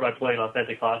and score by playing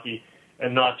authentic hockey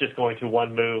and not just going to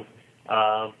one move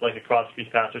like a cross-crease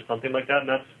pass or something like that. And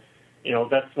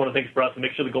that's one of the things for us, to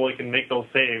make sure the goalie can make those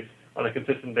saves on a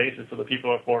consistent basis so that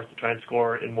people are forced to try and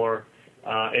score in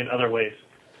other ways.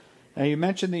 Now, you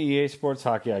mentioned the EA Sports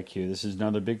Hockey IQ. This is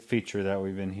another big feature that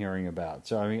we've been hearing about.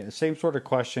 So, I mean, same sort of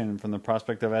question from the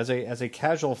prospect of, as a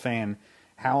casual fan,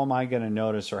 how am I going to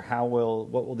notice, or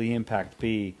what will the impact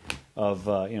be of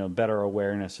better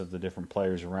awareness of the different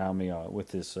players around me with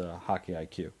this Hockey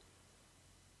IQ?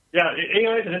 Yeah,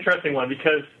 AI is an interesting one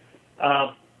because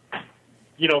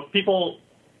people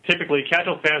typically,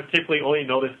 casual fans typically only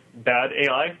notice bad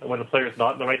AI when a player is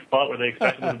not in the right spot where they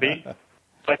expect them to be.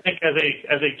 So I think as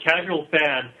a casual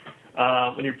fan,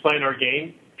 when you're playing our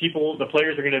game, the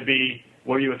players are going to be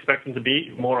where you expect them to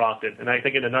be more often. And I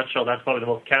think in a nutshell, that's probably the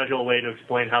most casual way to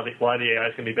explain why the AI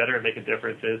is going to be better and make a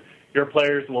difference is your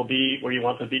players will be where you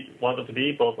want them to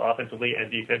be, both offensively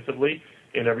and defensively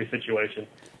in every situation.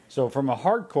 So from a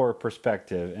hardcore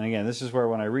perspective, and again, this is where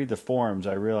when I read the forums,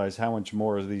 I realize how much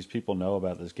more of these people know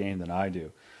about this game than I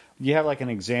do. You have like an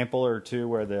example or two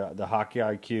where the Hockey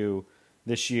IQ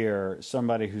this year,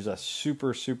 somebody who's a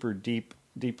super, super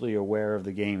deeply aware of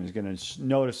the game is going to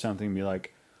notice something and be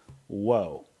like,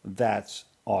 whoa, that's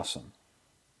awesome.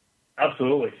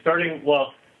 Absolutely.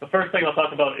 The first thing I'll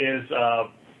talk about is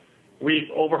we've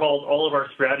overhauled all of our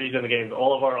strategies in the game,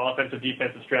 all of our offensive,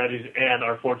 defensive strategies, and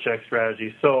our forecheck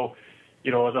strategies. So,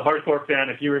 as a hardcore fan,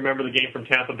 if you remember the game from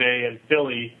Tampa Bay and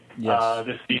Philly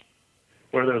this season,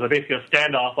 where there was basically a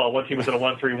standoff while one team was in a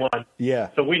 1-3-1.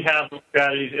 Yeah. So we have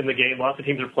strategies in the game. Lots of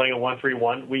teams are playing a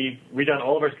 1-3-1. We've redone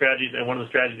all of our strategies, and one of the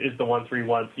strategies is the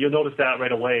 1-3-1. So you'll notice that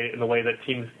right away in the way that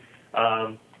teams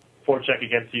forecheck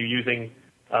against you using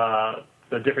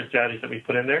the different strategies that we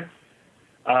put in there.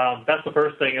 That's the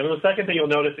first thing. And then the second thing you'll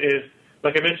notice is,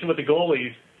 like I mentioned with the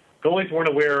goalies weren't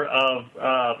aware of,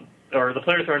 or the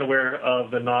players aren't aware of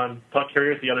the non-puck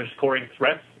carriers, the other scoring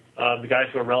threats, the guys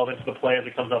who are relevant to the play as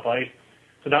it comes up ice.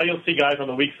 So now you'll see guys on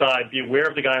the weak side be aware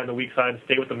of the guy on the weak side and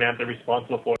stay with the man they're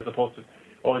responsible for, as opposed to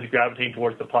always gravitating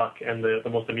towards the puck and the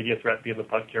most immediate threat being the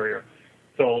puck carrier.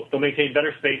 So they'll maintain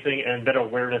better spacing and better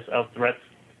awareness of threats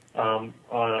on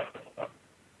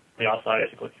the outside,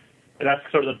 basically. And that's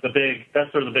sort of the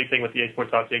big thing with the EA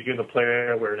Sports Hockey, giving the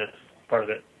player awareness part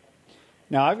of it.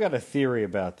 Now, I've got a theory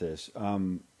about this.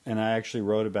 and I actually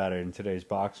wrote about it in today's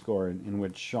box score, in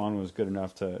which Sean was good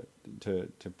enough to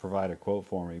provide a quote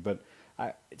for me. But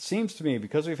it seems to me,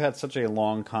 because we've had such a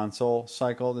long console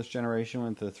cycle this generation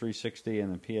with the 360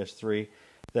 and the PS3,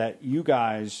 that you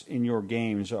guys in your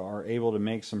games are able to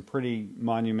make some pretty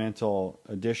monumental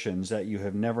additions that you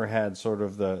have never had sort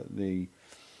of the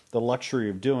luxury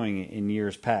of doing in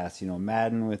years past. You know,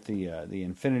 Madden with the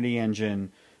Infinity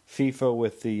engine, FIFA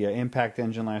with the Impact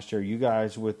engine last year, you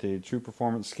guys with the True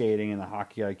Performance Skating and the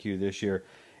Hockey IQ this year.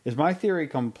 Is my theory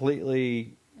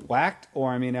completely whacked,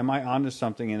 or, I mean, am I onto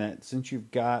something in that since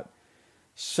you've got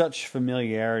such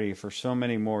familiarity for so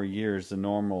many more years than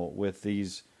normal with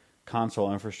these console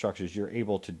infrastructures, you're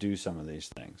able to do some of these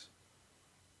things?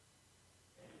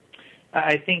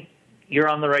 I think you're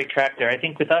on the right track there. I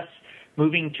think with us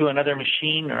moving to another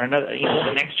machine or another,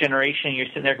 the next generation, you're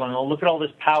sitting there going, "Oh, look at all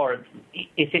this power."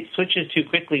 If it switches too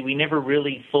quickly, we never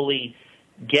really fully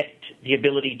get the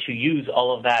ability to use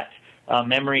all of that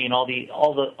memory and all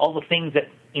the things that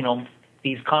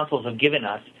these consoles have given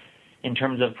us in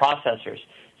terms of processors.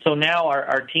 So now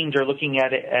our teams are looking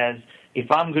at it as, if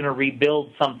I'm going to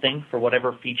rebuild something for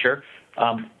whatever feature,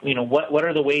 what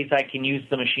are the ways I can use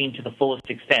the machine to the fullest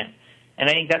extent? And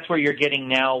I think that's where you're getting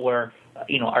now, where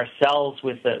ourselves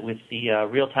with the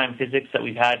real-time physics that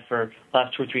we've had for the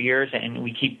last 2 or 3 years, and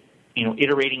we keep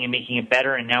iterating and making it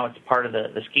better, and now it's part of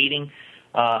the skating.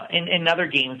 In other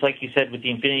games, like you said, with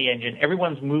the Infinity engine,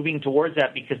 everyone's moving towards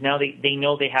that because now they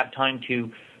know they have time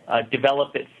to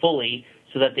develop it fully,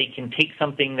 so that they can take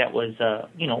something that was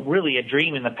really a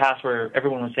dream in the past, where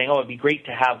everyone was saying, "Oh, it'd be great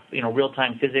to have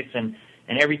real-time physics and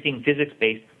everything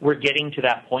physics-based." We're getting to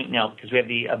that point now because we have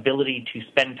the ability to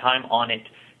spend time on it,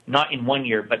 not in 1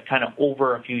 year, but kind of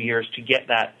over a few years, to get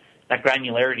that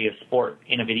granularity of sport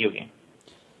in a video game.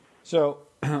 So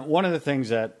one of the things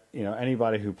that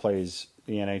anybody who plays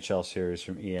the NHL series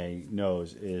from EA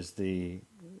knows is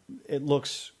it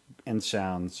looks and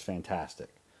sounds fantastic.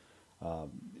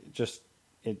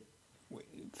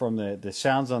 From the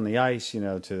sounds on the ice, to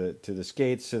the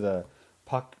skates, to the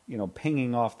puck,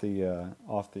 pinging off the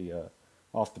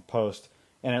post,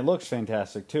 and it looks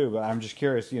fantastic too. But I'm just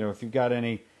curious, if you've got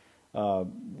any,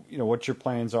 what your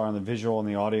plans are on the visual and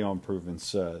the audio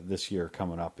improvements this year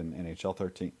coming up in NHL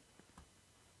 13.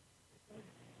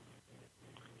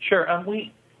 Sure.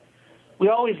 We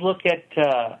always look at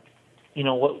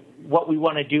what we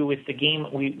want to do with the game.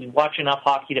 We watch enough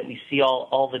hockey that we see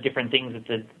all the different things that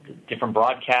the different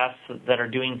broadcasts that are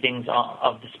doing things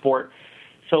of the sport.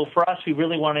 So for us, we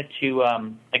really wanted to,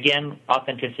 again,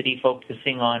 authenticity,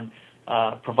 focusing on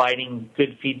providing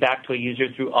good feedback to a user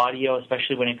through audio,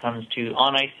 especially when it comes to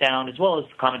on-ice sound, as well as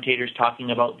commentators talking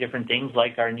about different things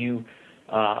like our new,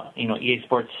 EA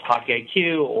Sports Hockey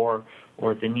IQ or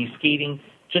the new skating.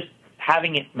 Just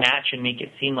having it match and make it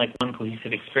seem like one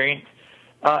cohesive experience,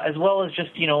 as well as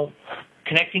just,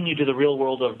 connecting you to the real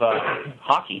world of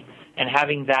hockey and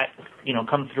having that,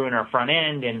 come through in our front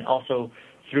end, and also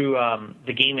through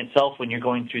the game itself. When you're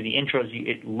going through the intros,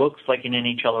 it looks like an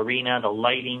NHL arena, the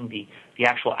lighting, the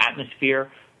actual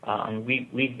atmosphere.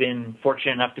 We've been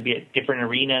fortunate enough to be at different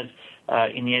arenas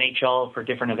in the NHL for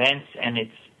different events, and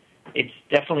it's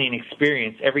definitely an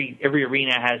experience. Every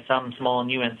arena has some small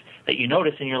nuance that you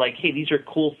notice, and you're like, hey, these are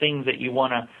cool things that you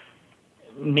want to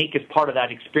make as part of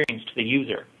that experience to the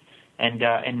user.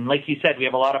 And like you said, we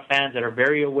have a lot of fans that are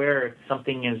very aware if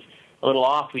something is a little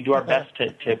off. We do our best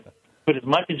to put as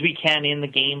much as we can in the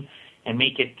game and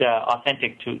make it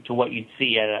authentic to what you'd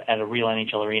see at a real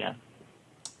NHL arena.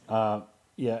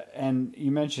 Yeah, and you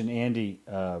mentioned, Andy,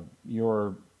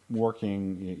 you're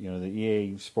working, the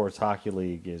EA Sports Hockey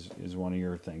League is one of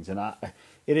your things. And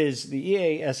it is the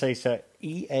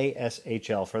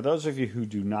EASHL. For those of you who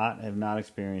have not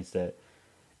experienced it,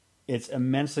 it's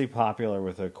immensely popular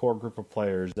with a core group of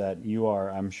players that you are,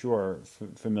 I'm sure,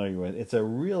 familiar with. It's a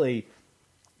really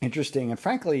interesting and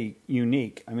frankly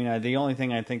unique. I mean, the only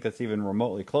thing I think that's even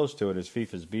remotely close to it is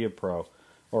FIFA's Via Pro,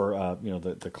 or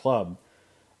the club.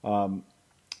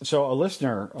 So a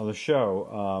listener of the show,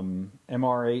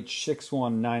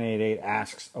 MRH61988,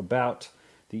 asks about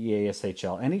the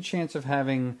EASHL. Any chance of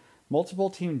having multiple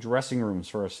team dressing rooms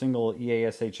for a single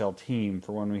EASHL team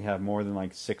for when we have more than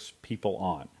like 6 people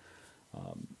on?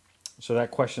 So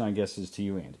that question, I guess, is to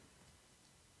you, Andy.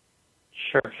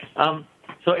 Sure.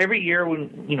 So every year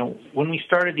when we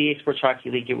started the EA Sports Hockey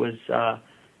League, it was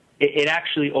it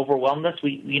actually overwhelmed us.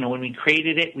 When we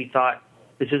created it, we thought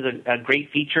this is a great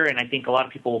feature, and I think a lot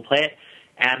of people will play it.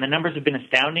 And the numbers have been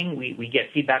astounding. We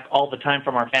get feedback all the time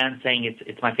from our fans saying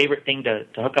it's my favorite thing to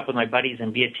hook up with my buddies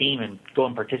and be a team and go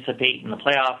and participate in the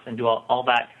playoffs and do all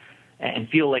that and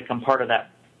feel like I'm part of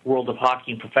that world of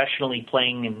hockey and professionally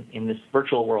playing in this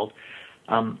virtual world.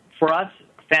 For us,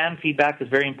 fan feedback is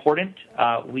very important.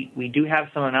 We do have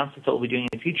some announcements that we'll be doing in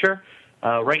the future.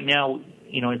 Right now,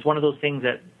 it's one of those things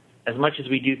that as much as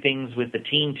we do things with the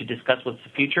team to discuss what's the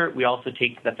future, we also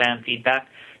take the fan feedback.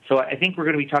 So I think we're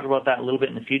going to be talking about that a little bit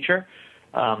in the future.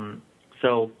 That's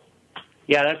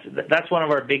one of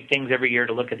our big things every year,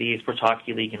 to look at the EA Sports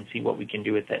Hockey League and see what we can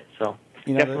do with it. So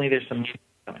definitely there's some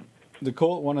coming.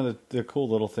 One of the cool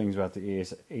little things about the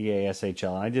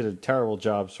EASHL, and I did a terrible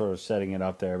job sort of setting it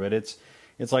up there, but it's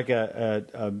like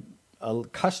a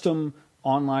custom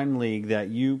online league that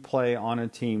you play on a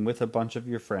team with a bunch of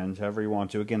your friends, however you want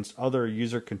to, against other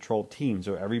user-controlled teams.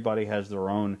 So everybody has their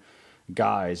own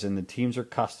guys, and the teams are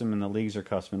custom and the leagues are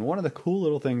custom. And one of the cool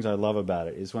little things I love about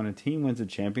it is when a team wins a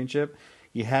championship,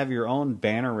 you have your own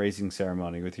banner-raising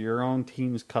ceremony with your own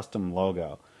team's custom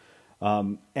logo.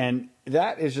 And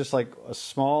that is just like a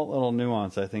small little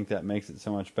nuance, I think, that makes it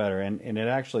so much better. And it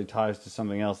actually ties to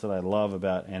something else that I love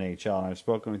about NHL, and I've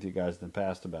spoken with you guys in the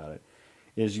past about it,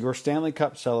 is your Stanley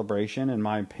Cup celebration, in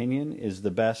my opinion, is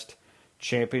the best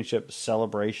championship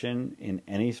celebration in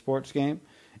any sports game.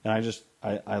 And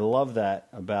I love that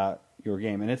about your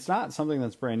game. And it's not something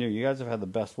that's brand new. You guys have had the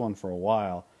best one for a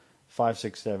while, 5,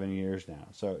 6, 7 years now.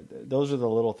 So those are the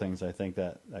little things I think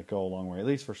that go a long way, at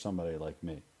least for somebody like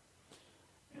me.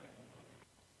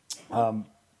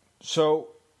 So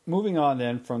moving on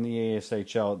then from the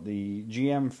ASHL, the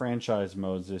GM franchise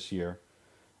modes this year,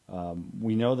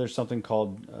 we know there's something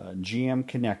called GM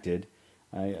Connected.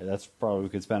 That's probably, we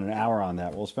could spend an hour on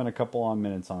that. We'll spend a couple on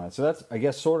minutes on that. So that's, I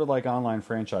guess, sort of like online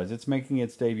franchise. It's making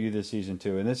its debut this season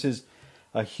too, and this is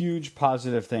a huge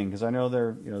positive thing, because I know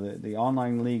the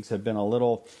online leagues have been a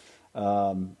little,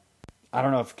 I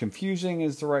don't know if confusing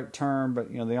is the right term,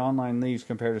 but the online leagues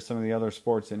compared to some of the other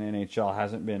sports in NHL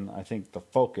hasn't been, I think, the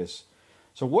focus.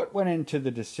 So what went into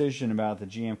the decision about the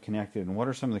GM Connected, and what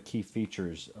are some of the key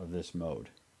features of this mode?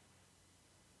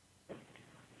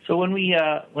 So when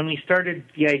we started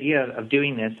the idea of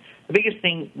doing this, the biggest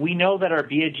thing, we know that our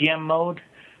Be a GM mode,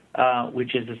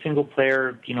 which is a single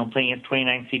player, playing against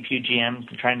 29 CPU GMs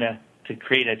and trying to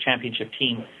create a championship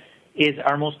team, is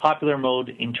our most popular mode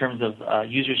in terms of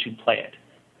users who play it.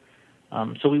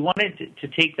 So we wanted to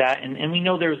take that, and we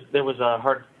know there was a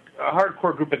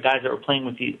hardcore group of guys that were playing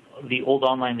with the old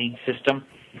online league system,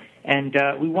 and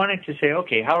we wanted to say,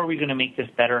 okay, how are we going to make this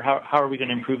better? How are we going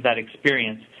to improve that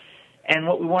experience? And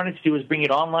what we wanted to do was bring it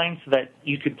online so that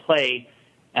you could play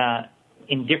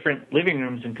in different living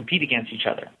rooms and compete against each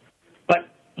other. But,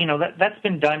 that's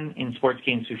been done in sports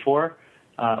games before.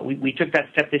 We took that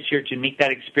step this year to make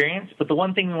that experience. But the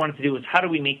one thing we wanted to do was, how do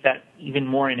we make that even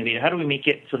more innovative? How do we make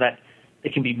it so that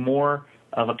it can be more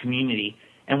of a community?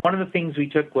 And one of the things we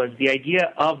took was the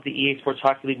idea of the EA Sports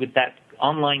Hockey League with that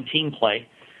online team play,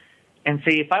 and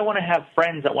say, if I want to have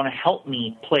friends that want to help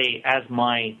me play as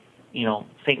my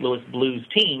St. Louis Blues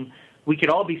team, we could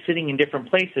all be sitting in different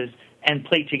places and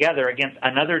play together against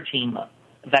another team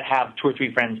that have 2 or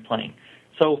 3 friends playing.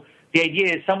 So the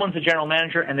idea is someone's a general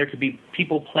manager, and there could be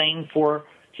people playing for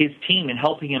his team and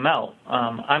helping him out.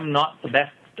 I'm not the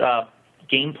best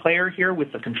game player here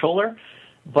with the controller,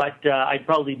 but I'd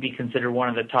probably be considered one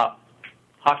of the top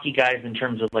hockey guys in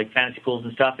terms of like fantasy pools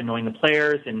and stuff and knowing the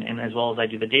players, and as well as I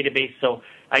do the database. So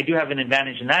I do have an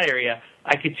advantage in that area.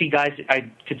 I could see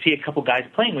a couple guys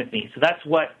playing with me. So that's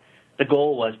what the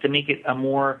goal was, to make it a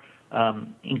more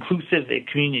inclusive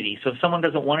community. So if someone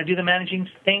doesn't want to do the managing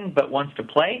thing but wants to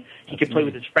play, he can play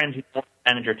with his friends who's more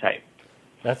manager type.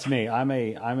 That's me. I'm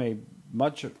a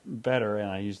much better, and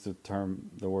I use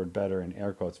the word better in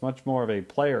air quotes, much more of a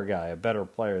player guy, a better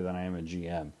player than I am a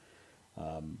GM.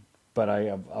 But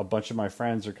a bunch of my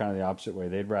friends are kind of the opposite way.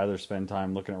 They'd rather spend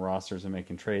time looking at rosters and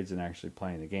making trades than actually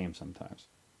playing the game sometimes.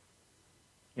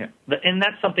 Yeah, and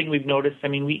that's something we've noticed. I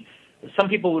mean, some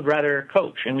people would rather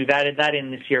coach, and we've added that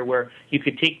in this year, where you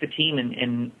could take the team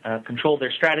and control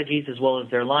their strategies as well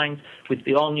as their lines. With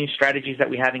the all-new strategies that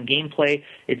we have in gameplay,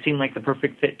 it seemed like the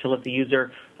perfect fit to let the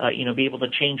user be able to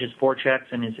change his forechecks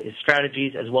and his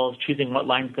strategies, as well as choosing what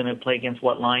line's going to play against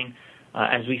what line.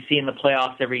 As we see in the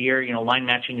playoffs every year, line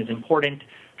matching is important.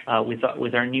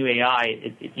 With our new AI,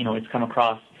 it's come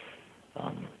across.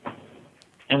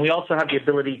 And we also have the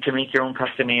ability to make your own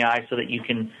custom AI so that you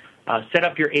can set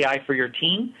up your AI for your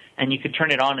team, and you could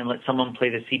turn it on and let someone play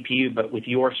the CPU, but with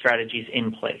your strategies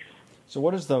in place. So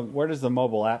where does the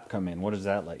mobile app come in? What does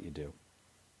that let you do?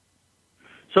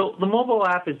 So the mobile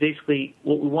app is basically,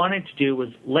 what we wanted to do was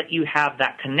let you have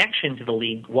that connection to the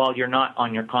league while you're not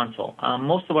on your console.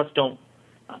 Most of us don't,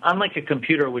 unlike a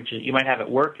computer, which you might have at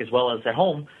work as well as at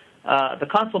home, the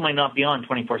console might not be on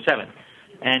 24/7.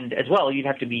 And as well, you'd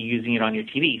have to be using it on your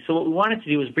TV. So what we wanted to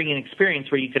do was bring an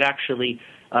experience where you could actually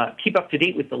keep up to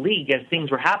date with the league as things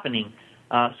were happening,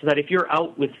 so that if you're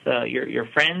out with your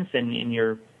friends and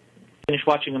you're finished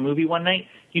watching a movie one night,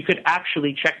 you could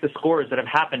actually check the scores that have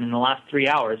happened in the last 3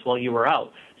 hours while you were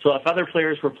out. So if other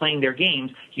players were playing their games,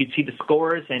 you'd see the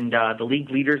scores and the league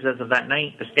leaders as of that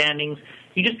night, the standings.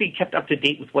 You'd just be kept up to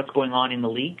date with what's going on in the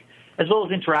league, as well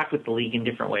as interact with the league in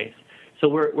different ways. So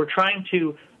we're trying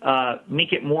to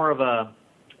make it more of a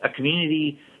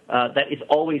community that is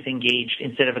always engaged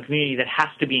instead of a community that has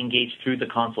to be engaged through the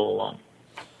console alone.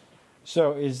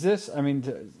 So is this? I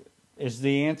mean, is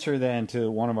the answer then to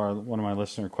one of my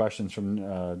listener questions from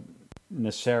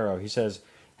Nacero? He says,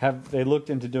 have they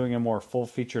looked into doing a more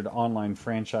full-featured online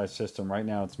franchise system? Right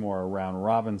now, it's more a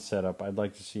round-robin setup. I'd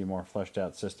like to see a more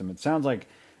fleshed-out system. It sounds like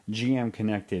GM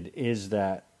Connected is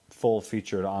that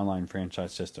full-featured online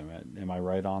franchise system. Am I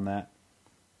right on that?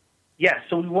 Yeah,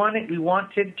 so we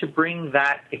wanted to bring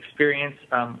that experience.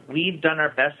 We've done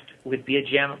our best with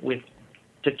BGM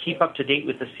to keep up to date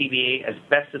with the CBA as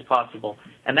best as possible.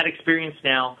 And that experience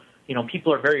now,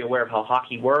 people are very aware of how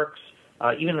hockey works.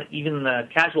 Even the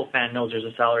casual fan knows there's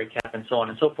a salary cap and so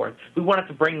on and so forth. We wanted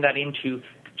to bring that into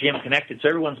GM Connected, so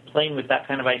everyone's playing with that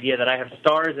kind of idea that I have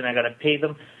stars and I got to pay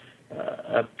them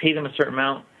a certain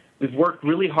amount. We've worked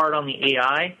really hard on the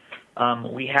AI.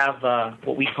 We have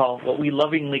what we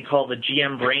lovingly call the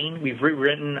GM brain. We've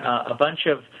rewritten a bunch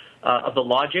of the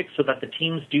logic so that the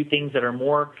teams do things that are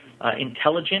more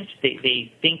intelligent.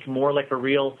 They think more like a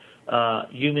real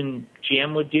human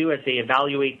GM would do as they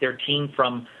evaluate their team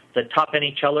from the top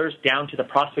NHLers down to the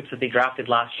prospects that they drafted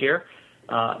last year.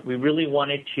 We really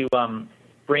wanted to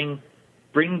bring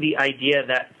the idea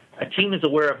that a team is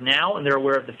aware of now and they're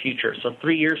aware of the future. So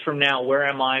 3 years from now, where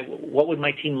am I? What would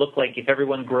my team look like if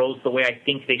everyone grows the way I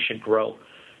think they should grow?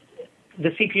 The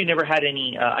CPU never had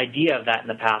any idea of that in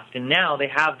the past, and now they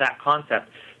have that concept.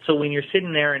 So when you're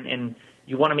sitting there and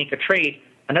you want to make a trade,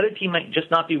 another team might just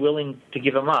not be willing to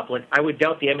give him up. Like, I would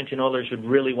doubt the Edmonton Oilers would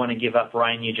really want to give up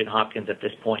Ryan Nugent-Hopkins at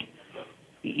this point.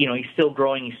 He's still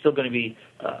growing. He's still going to be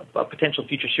a potential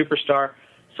future superstar.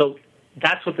 So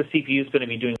that's what the CPU is going to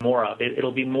be doing more of.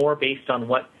 It'll be more based on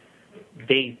what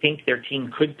they think their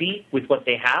team could be with what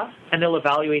they have, and they'll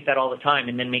evaluate that all the time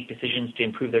and then make decisions to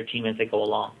improve their team as they go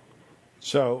along.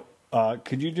 So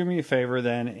could you do me a favor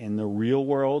then, in the real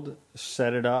world,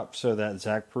 set it up so that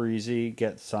Zach Parise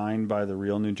gets signed by the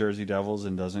real New Jersey Devils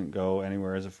and doesn't go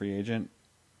anywhere as a free agent?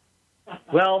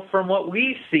 Well, from what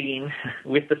we've seen,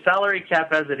 with the salary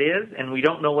cap as it is, and we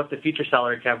don't know what the future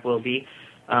salary cap will be,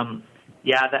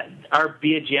 that our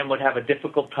BGM would have a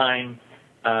difficult time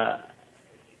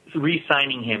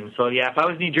re-signing him. So, if I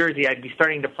was New Jersey, I'd be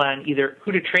starting to plan either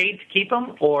who to trade to keep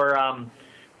him or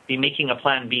be making a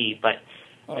plan B. But,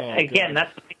 again,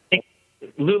 that's the thing.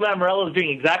 Lou Lamoriello is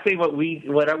doing exactly what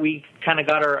we kind of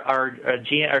got our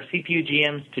CPU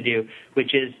GMs to do,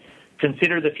 which is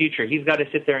consider the future. He's got to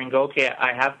sit there and go, okay,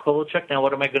 I have Kovalchuk, now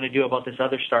what am I going to do about this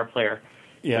other star player?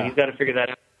 Yeah. So he's got to figure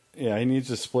that out. Yeah, he needs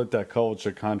to split that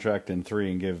Kovalchuk contract in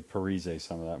 3 and give Parise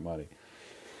some of that money.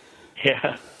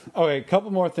 Yeah. Okay, a couple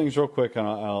more things real quick, and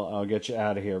I'll get you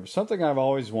out of here. Something I've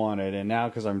always wanted, and now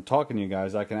because I'm talking to you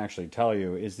guys, I can actually tell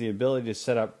you, is the ability to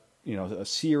set up, a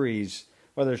series,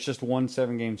 whether it's just one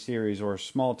 7-game series or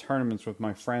small tournaments with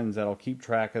my friends that'll keep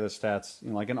track of the stats,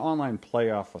 like an online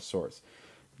playoff of sorts.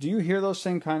 Do you hear those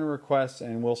same kind of requests,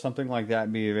 and will something like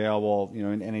that be available,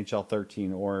 in NHL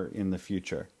 13 or in the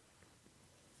future?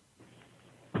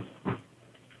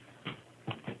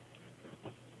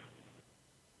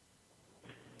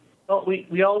 Well,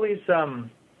 we always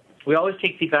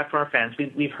take feedback from our fans.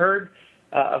 We've heard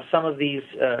of some of these,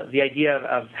 the idea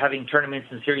of having tournaments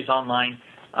and series online.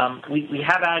 We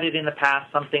have added in the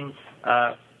past something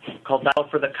called Battle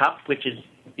for the Cup, which is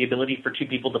the ability for two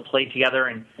people to play together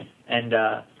and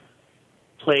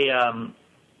play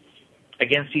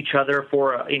against each other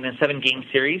in a 7-game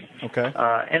series. Okay.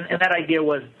 And that idea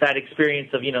was that experience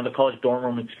of the college dorm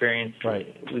room experience.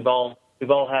 Right. We've all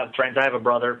have friends. I have a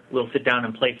brother. We'll sit down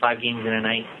and play 5 games in a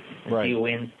night and see who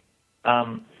wins.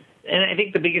 And I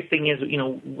think the biggest thing is,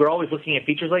 we're always looking at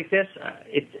features like this.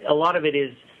 A lot of it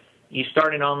is you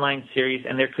start an online series,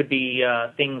 and there could be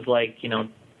things like,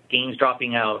 games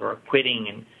dropping out or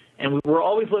quitting. And we're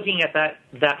always looking at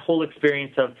that whole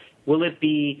experience of, will it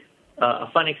be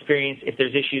a fun experience if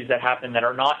there's issues that happen that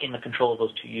are not in the control of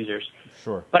those two users?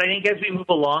 Sure. But I think as we move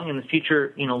along and the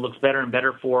future, looks better and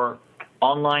better for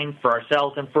online, for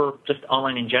ourselves, and for just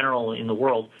online in general in the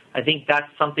world, I think that's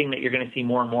something that you're going to see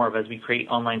more and more of as we create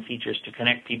online features to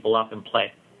connect people up and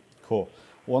play. Cool.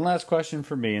 One last question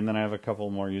for me, and then I have a couple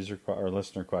more user or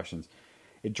listener questions.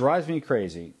 it drives me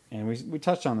crazy, and we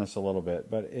touched on this a little bit,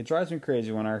 but it drives me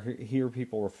crazy when I hear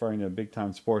people referring to a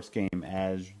big-time sports game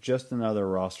as just another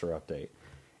roster update.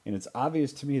 And it's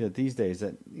obvious to me that these days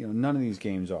that none of these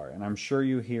games are, and I'm sure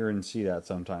you hear and see that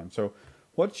sometimes. So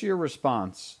what's your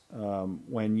response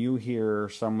when you hear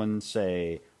someone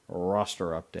say roster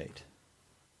update?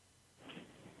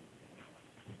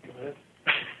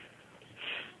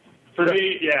 For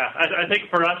me, yeah, I think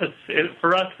for us,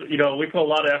 we put a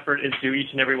lot of effort into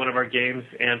each and every one of our games,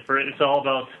 and it's all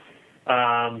about,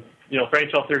 for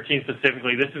NHL 13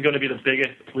 specifically, this is going to be the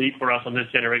biggest leap for us on this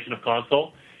generation of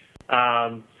console.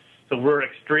 So we're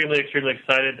extremely, extremely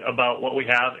excited about what we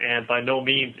have, and by no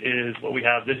means is what we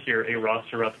have this year a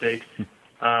roster update.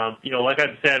 Like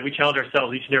I've said, we challenge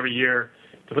ourselves each and every year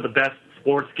to put the best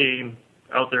sports game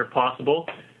out there possible,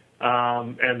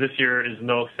 and this year is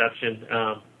no exception.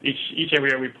 Each and every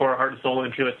year we pour our heart and soul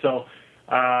into it. So,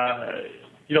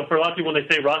 for a lot of people, when they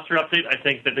say roster update, I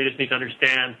think that they just need to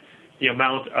understand the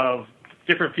amount of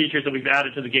different features that we've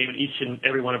added to the game in each and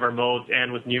every one of our modes,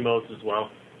 and with new modes as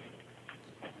well.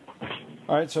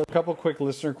 All right, so a couple quick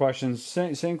listener questions.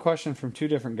 Same question from two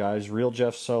different guys, Real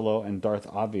Jeff Solo and Darth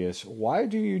Obvious. Why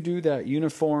do you do that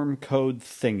uniform code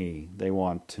thingy? They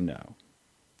want to know.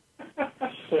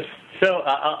 So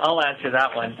I'll answer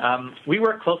that one. We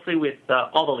work closely with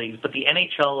all the leagues, but the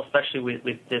NHL, especially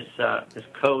with this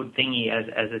code thingy,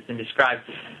 as it's been described.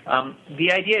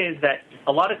 The idea is that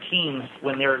a lot of teams,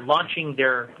 when they're launching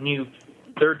their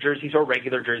jerseys or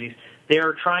regular jerseys,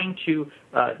 they're trying to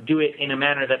do it in a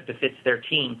manner that befits their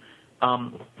team.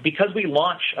 Because we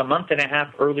launch a month and a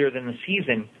half earlier than the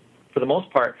season, for the most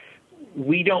part,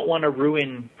 we don't want to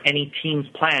ruin any team's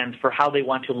plans for how they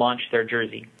want to launch their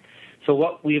jersey. So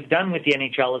what we've done with the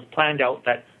NHL is planned out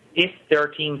that if there are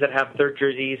teams that have third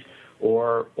jerseys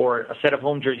or a set of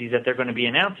home jerseys that they're going to be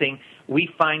announcing, we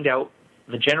find out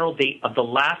the general date of the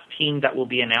last team that will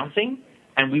be announcing,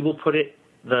 and we will put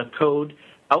the code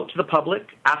out to the public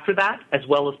after that, as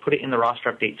well as put it in the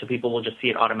roster update, so people will just see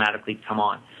it automatically come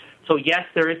on. So yes,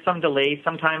 there is some delay.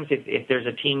 Sometimes if there's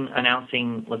a team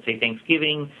announcing, let's say,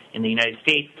 Thanksgiving in the United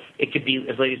States, it could be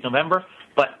as late as November.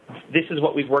 But this is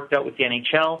what we've worked out with the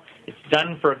NHL. It's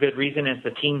done for a good reason, as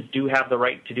the teams do have the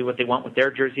right to do what they want with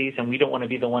their jerseys, and we don't want to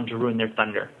be the one to ruin their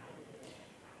thunder.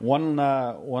 One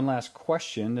last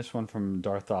question, this one from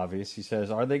Darth Obvious. He says,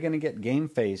 are they going to get Game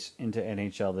Face into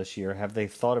NHL this year? Have they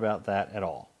thought about that at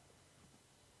all?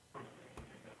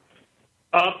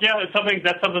 Yeah, that's something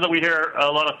that we hear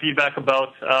a lot of feedback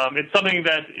about. It's something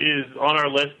that is on our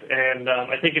list, and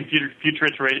I think in future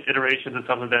iterations it's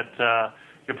something that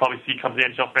you'll probably see come to the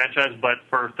NHL franchise. But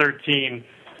for 13,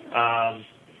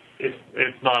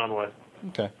 it's not on the list.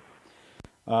 Okay.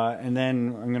 And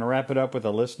then I'm going to wrap it up with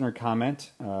a listener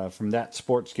comment from That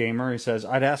Sports Gamer. He says,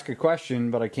 I'd ask a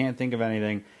question, but I can't think of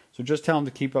anything. So just tell him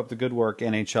to keep up the good work.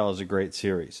 NHL is a great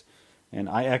series. And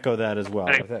I echo that as well.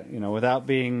 Without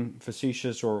being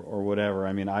facetious or whatever.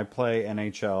 I mean, I play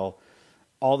NHL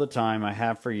all the time. I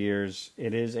have for years.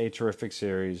 It is a terrific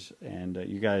series, and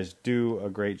you guys do a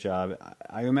great job.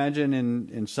 I imagine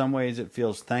in some ways it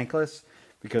feels thankless,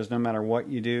 because no matter what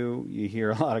you do, you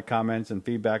hear a lot of comments and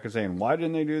feedback of saying, why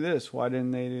didn't they do this? Why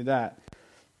didn't they do that?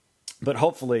 But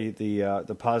hopefully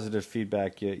the positive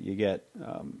feedback you get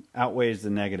outweighs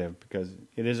the negative, because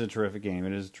it is a terrific game.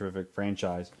 It is a terrific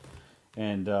franchise.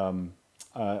 And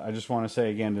I just want to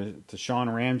say again to Sean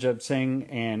Ramjad Singh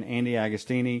and Andy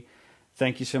Agostini,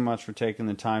 thank you so much for taking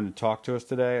the time to talk to us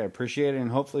today. I appreciate it,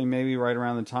 and hopefully maybe right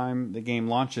around the time the game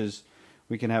launches,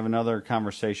 we can have another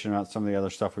conversation about some of the other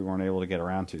stuff we weren't able to get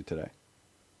around to today.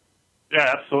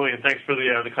 Yeah, absolutely, and thanks for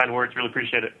the kind words. Really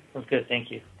appreciate it. That's good. Thank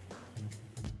you.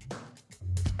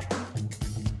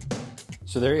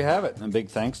 So there you have it. And a big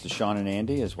thanks to Sean and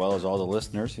Andy, as well as all the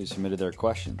listeners who submitted their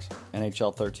questions.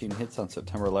 NHL 13 hits on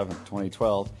September 11th,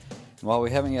 2012. And while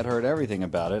we haven't yet heard everything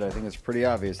about it, I think it's pretty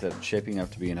obvious that it's shaping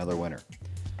up to be another winner.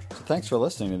 So thanks for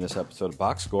listening to this episode of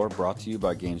Box Score, brought to you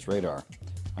by Games Radar.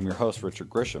 I'm your host, Richard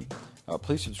Grisham.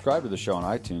 Please subscribe to the show on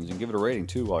iTunes and give it a rating,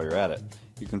 too, while you're at it.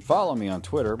 You can follow me on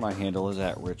Twitter. My handle is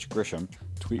 @RichGrisham.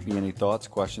 Tweet me any thoughts,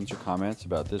 questions, or comments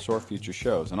about this or future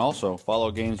shows. And also,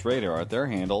 follow Games Radar at their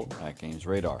handle,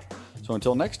 @GamesRadar. So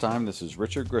until next time, this is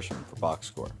Richard Grisham for Box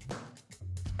Score.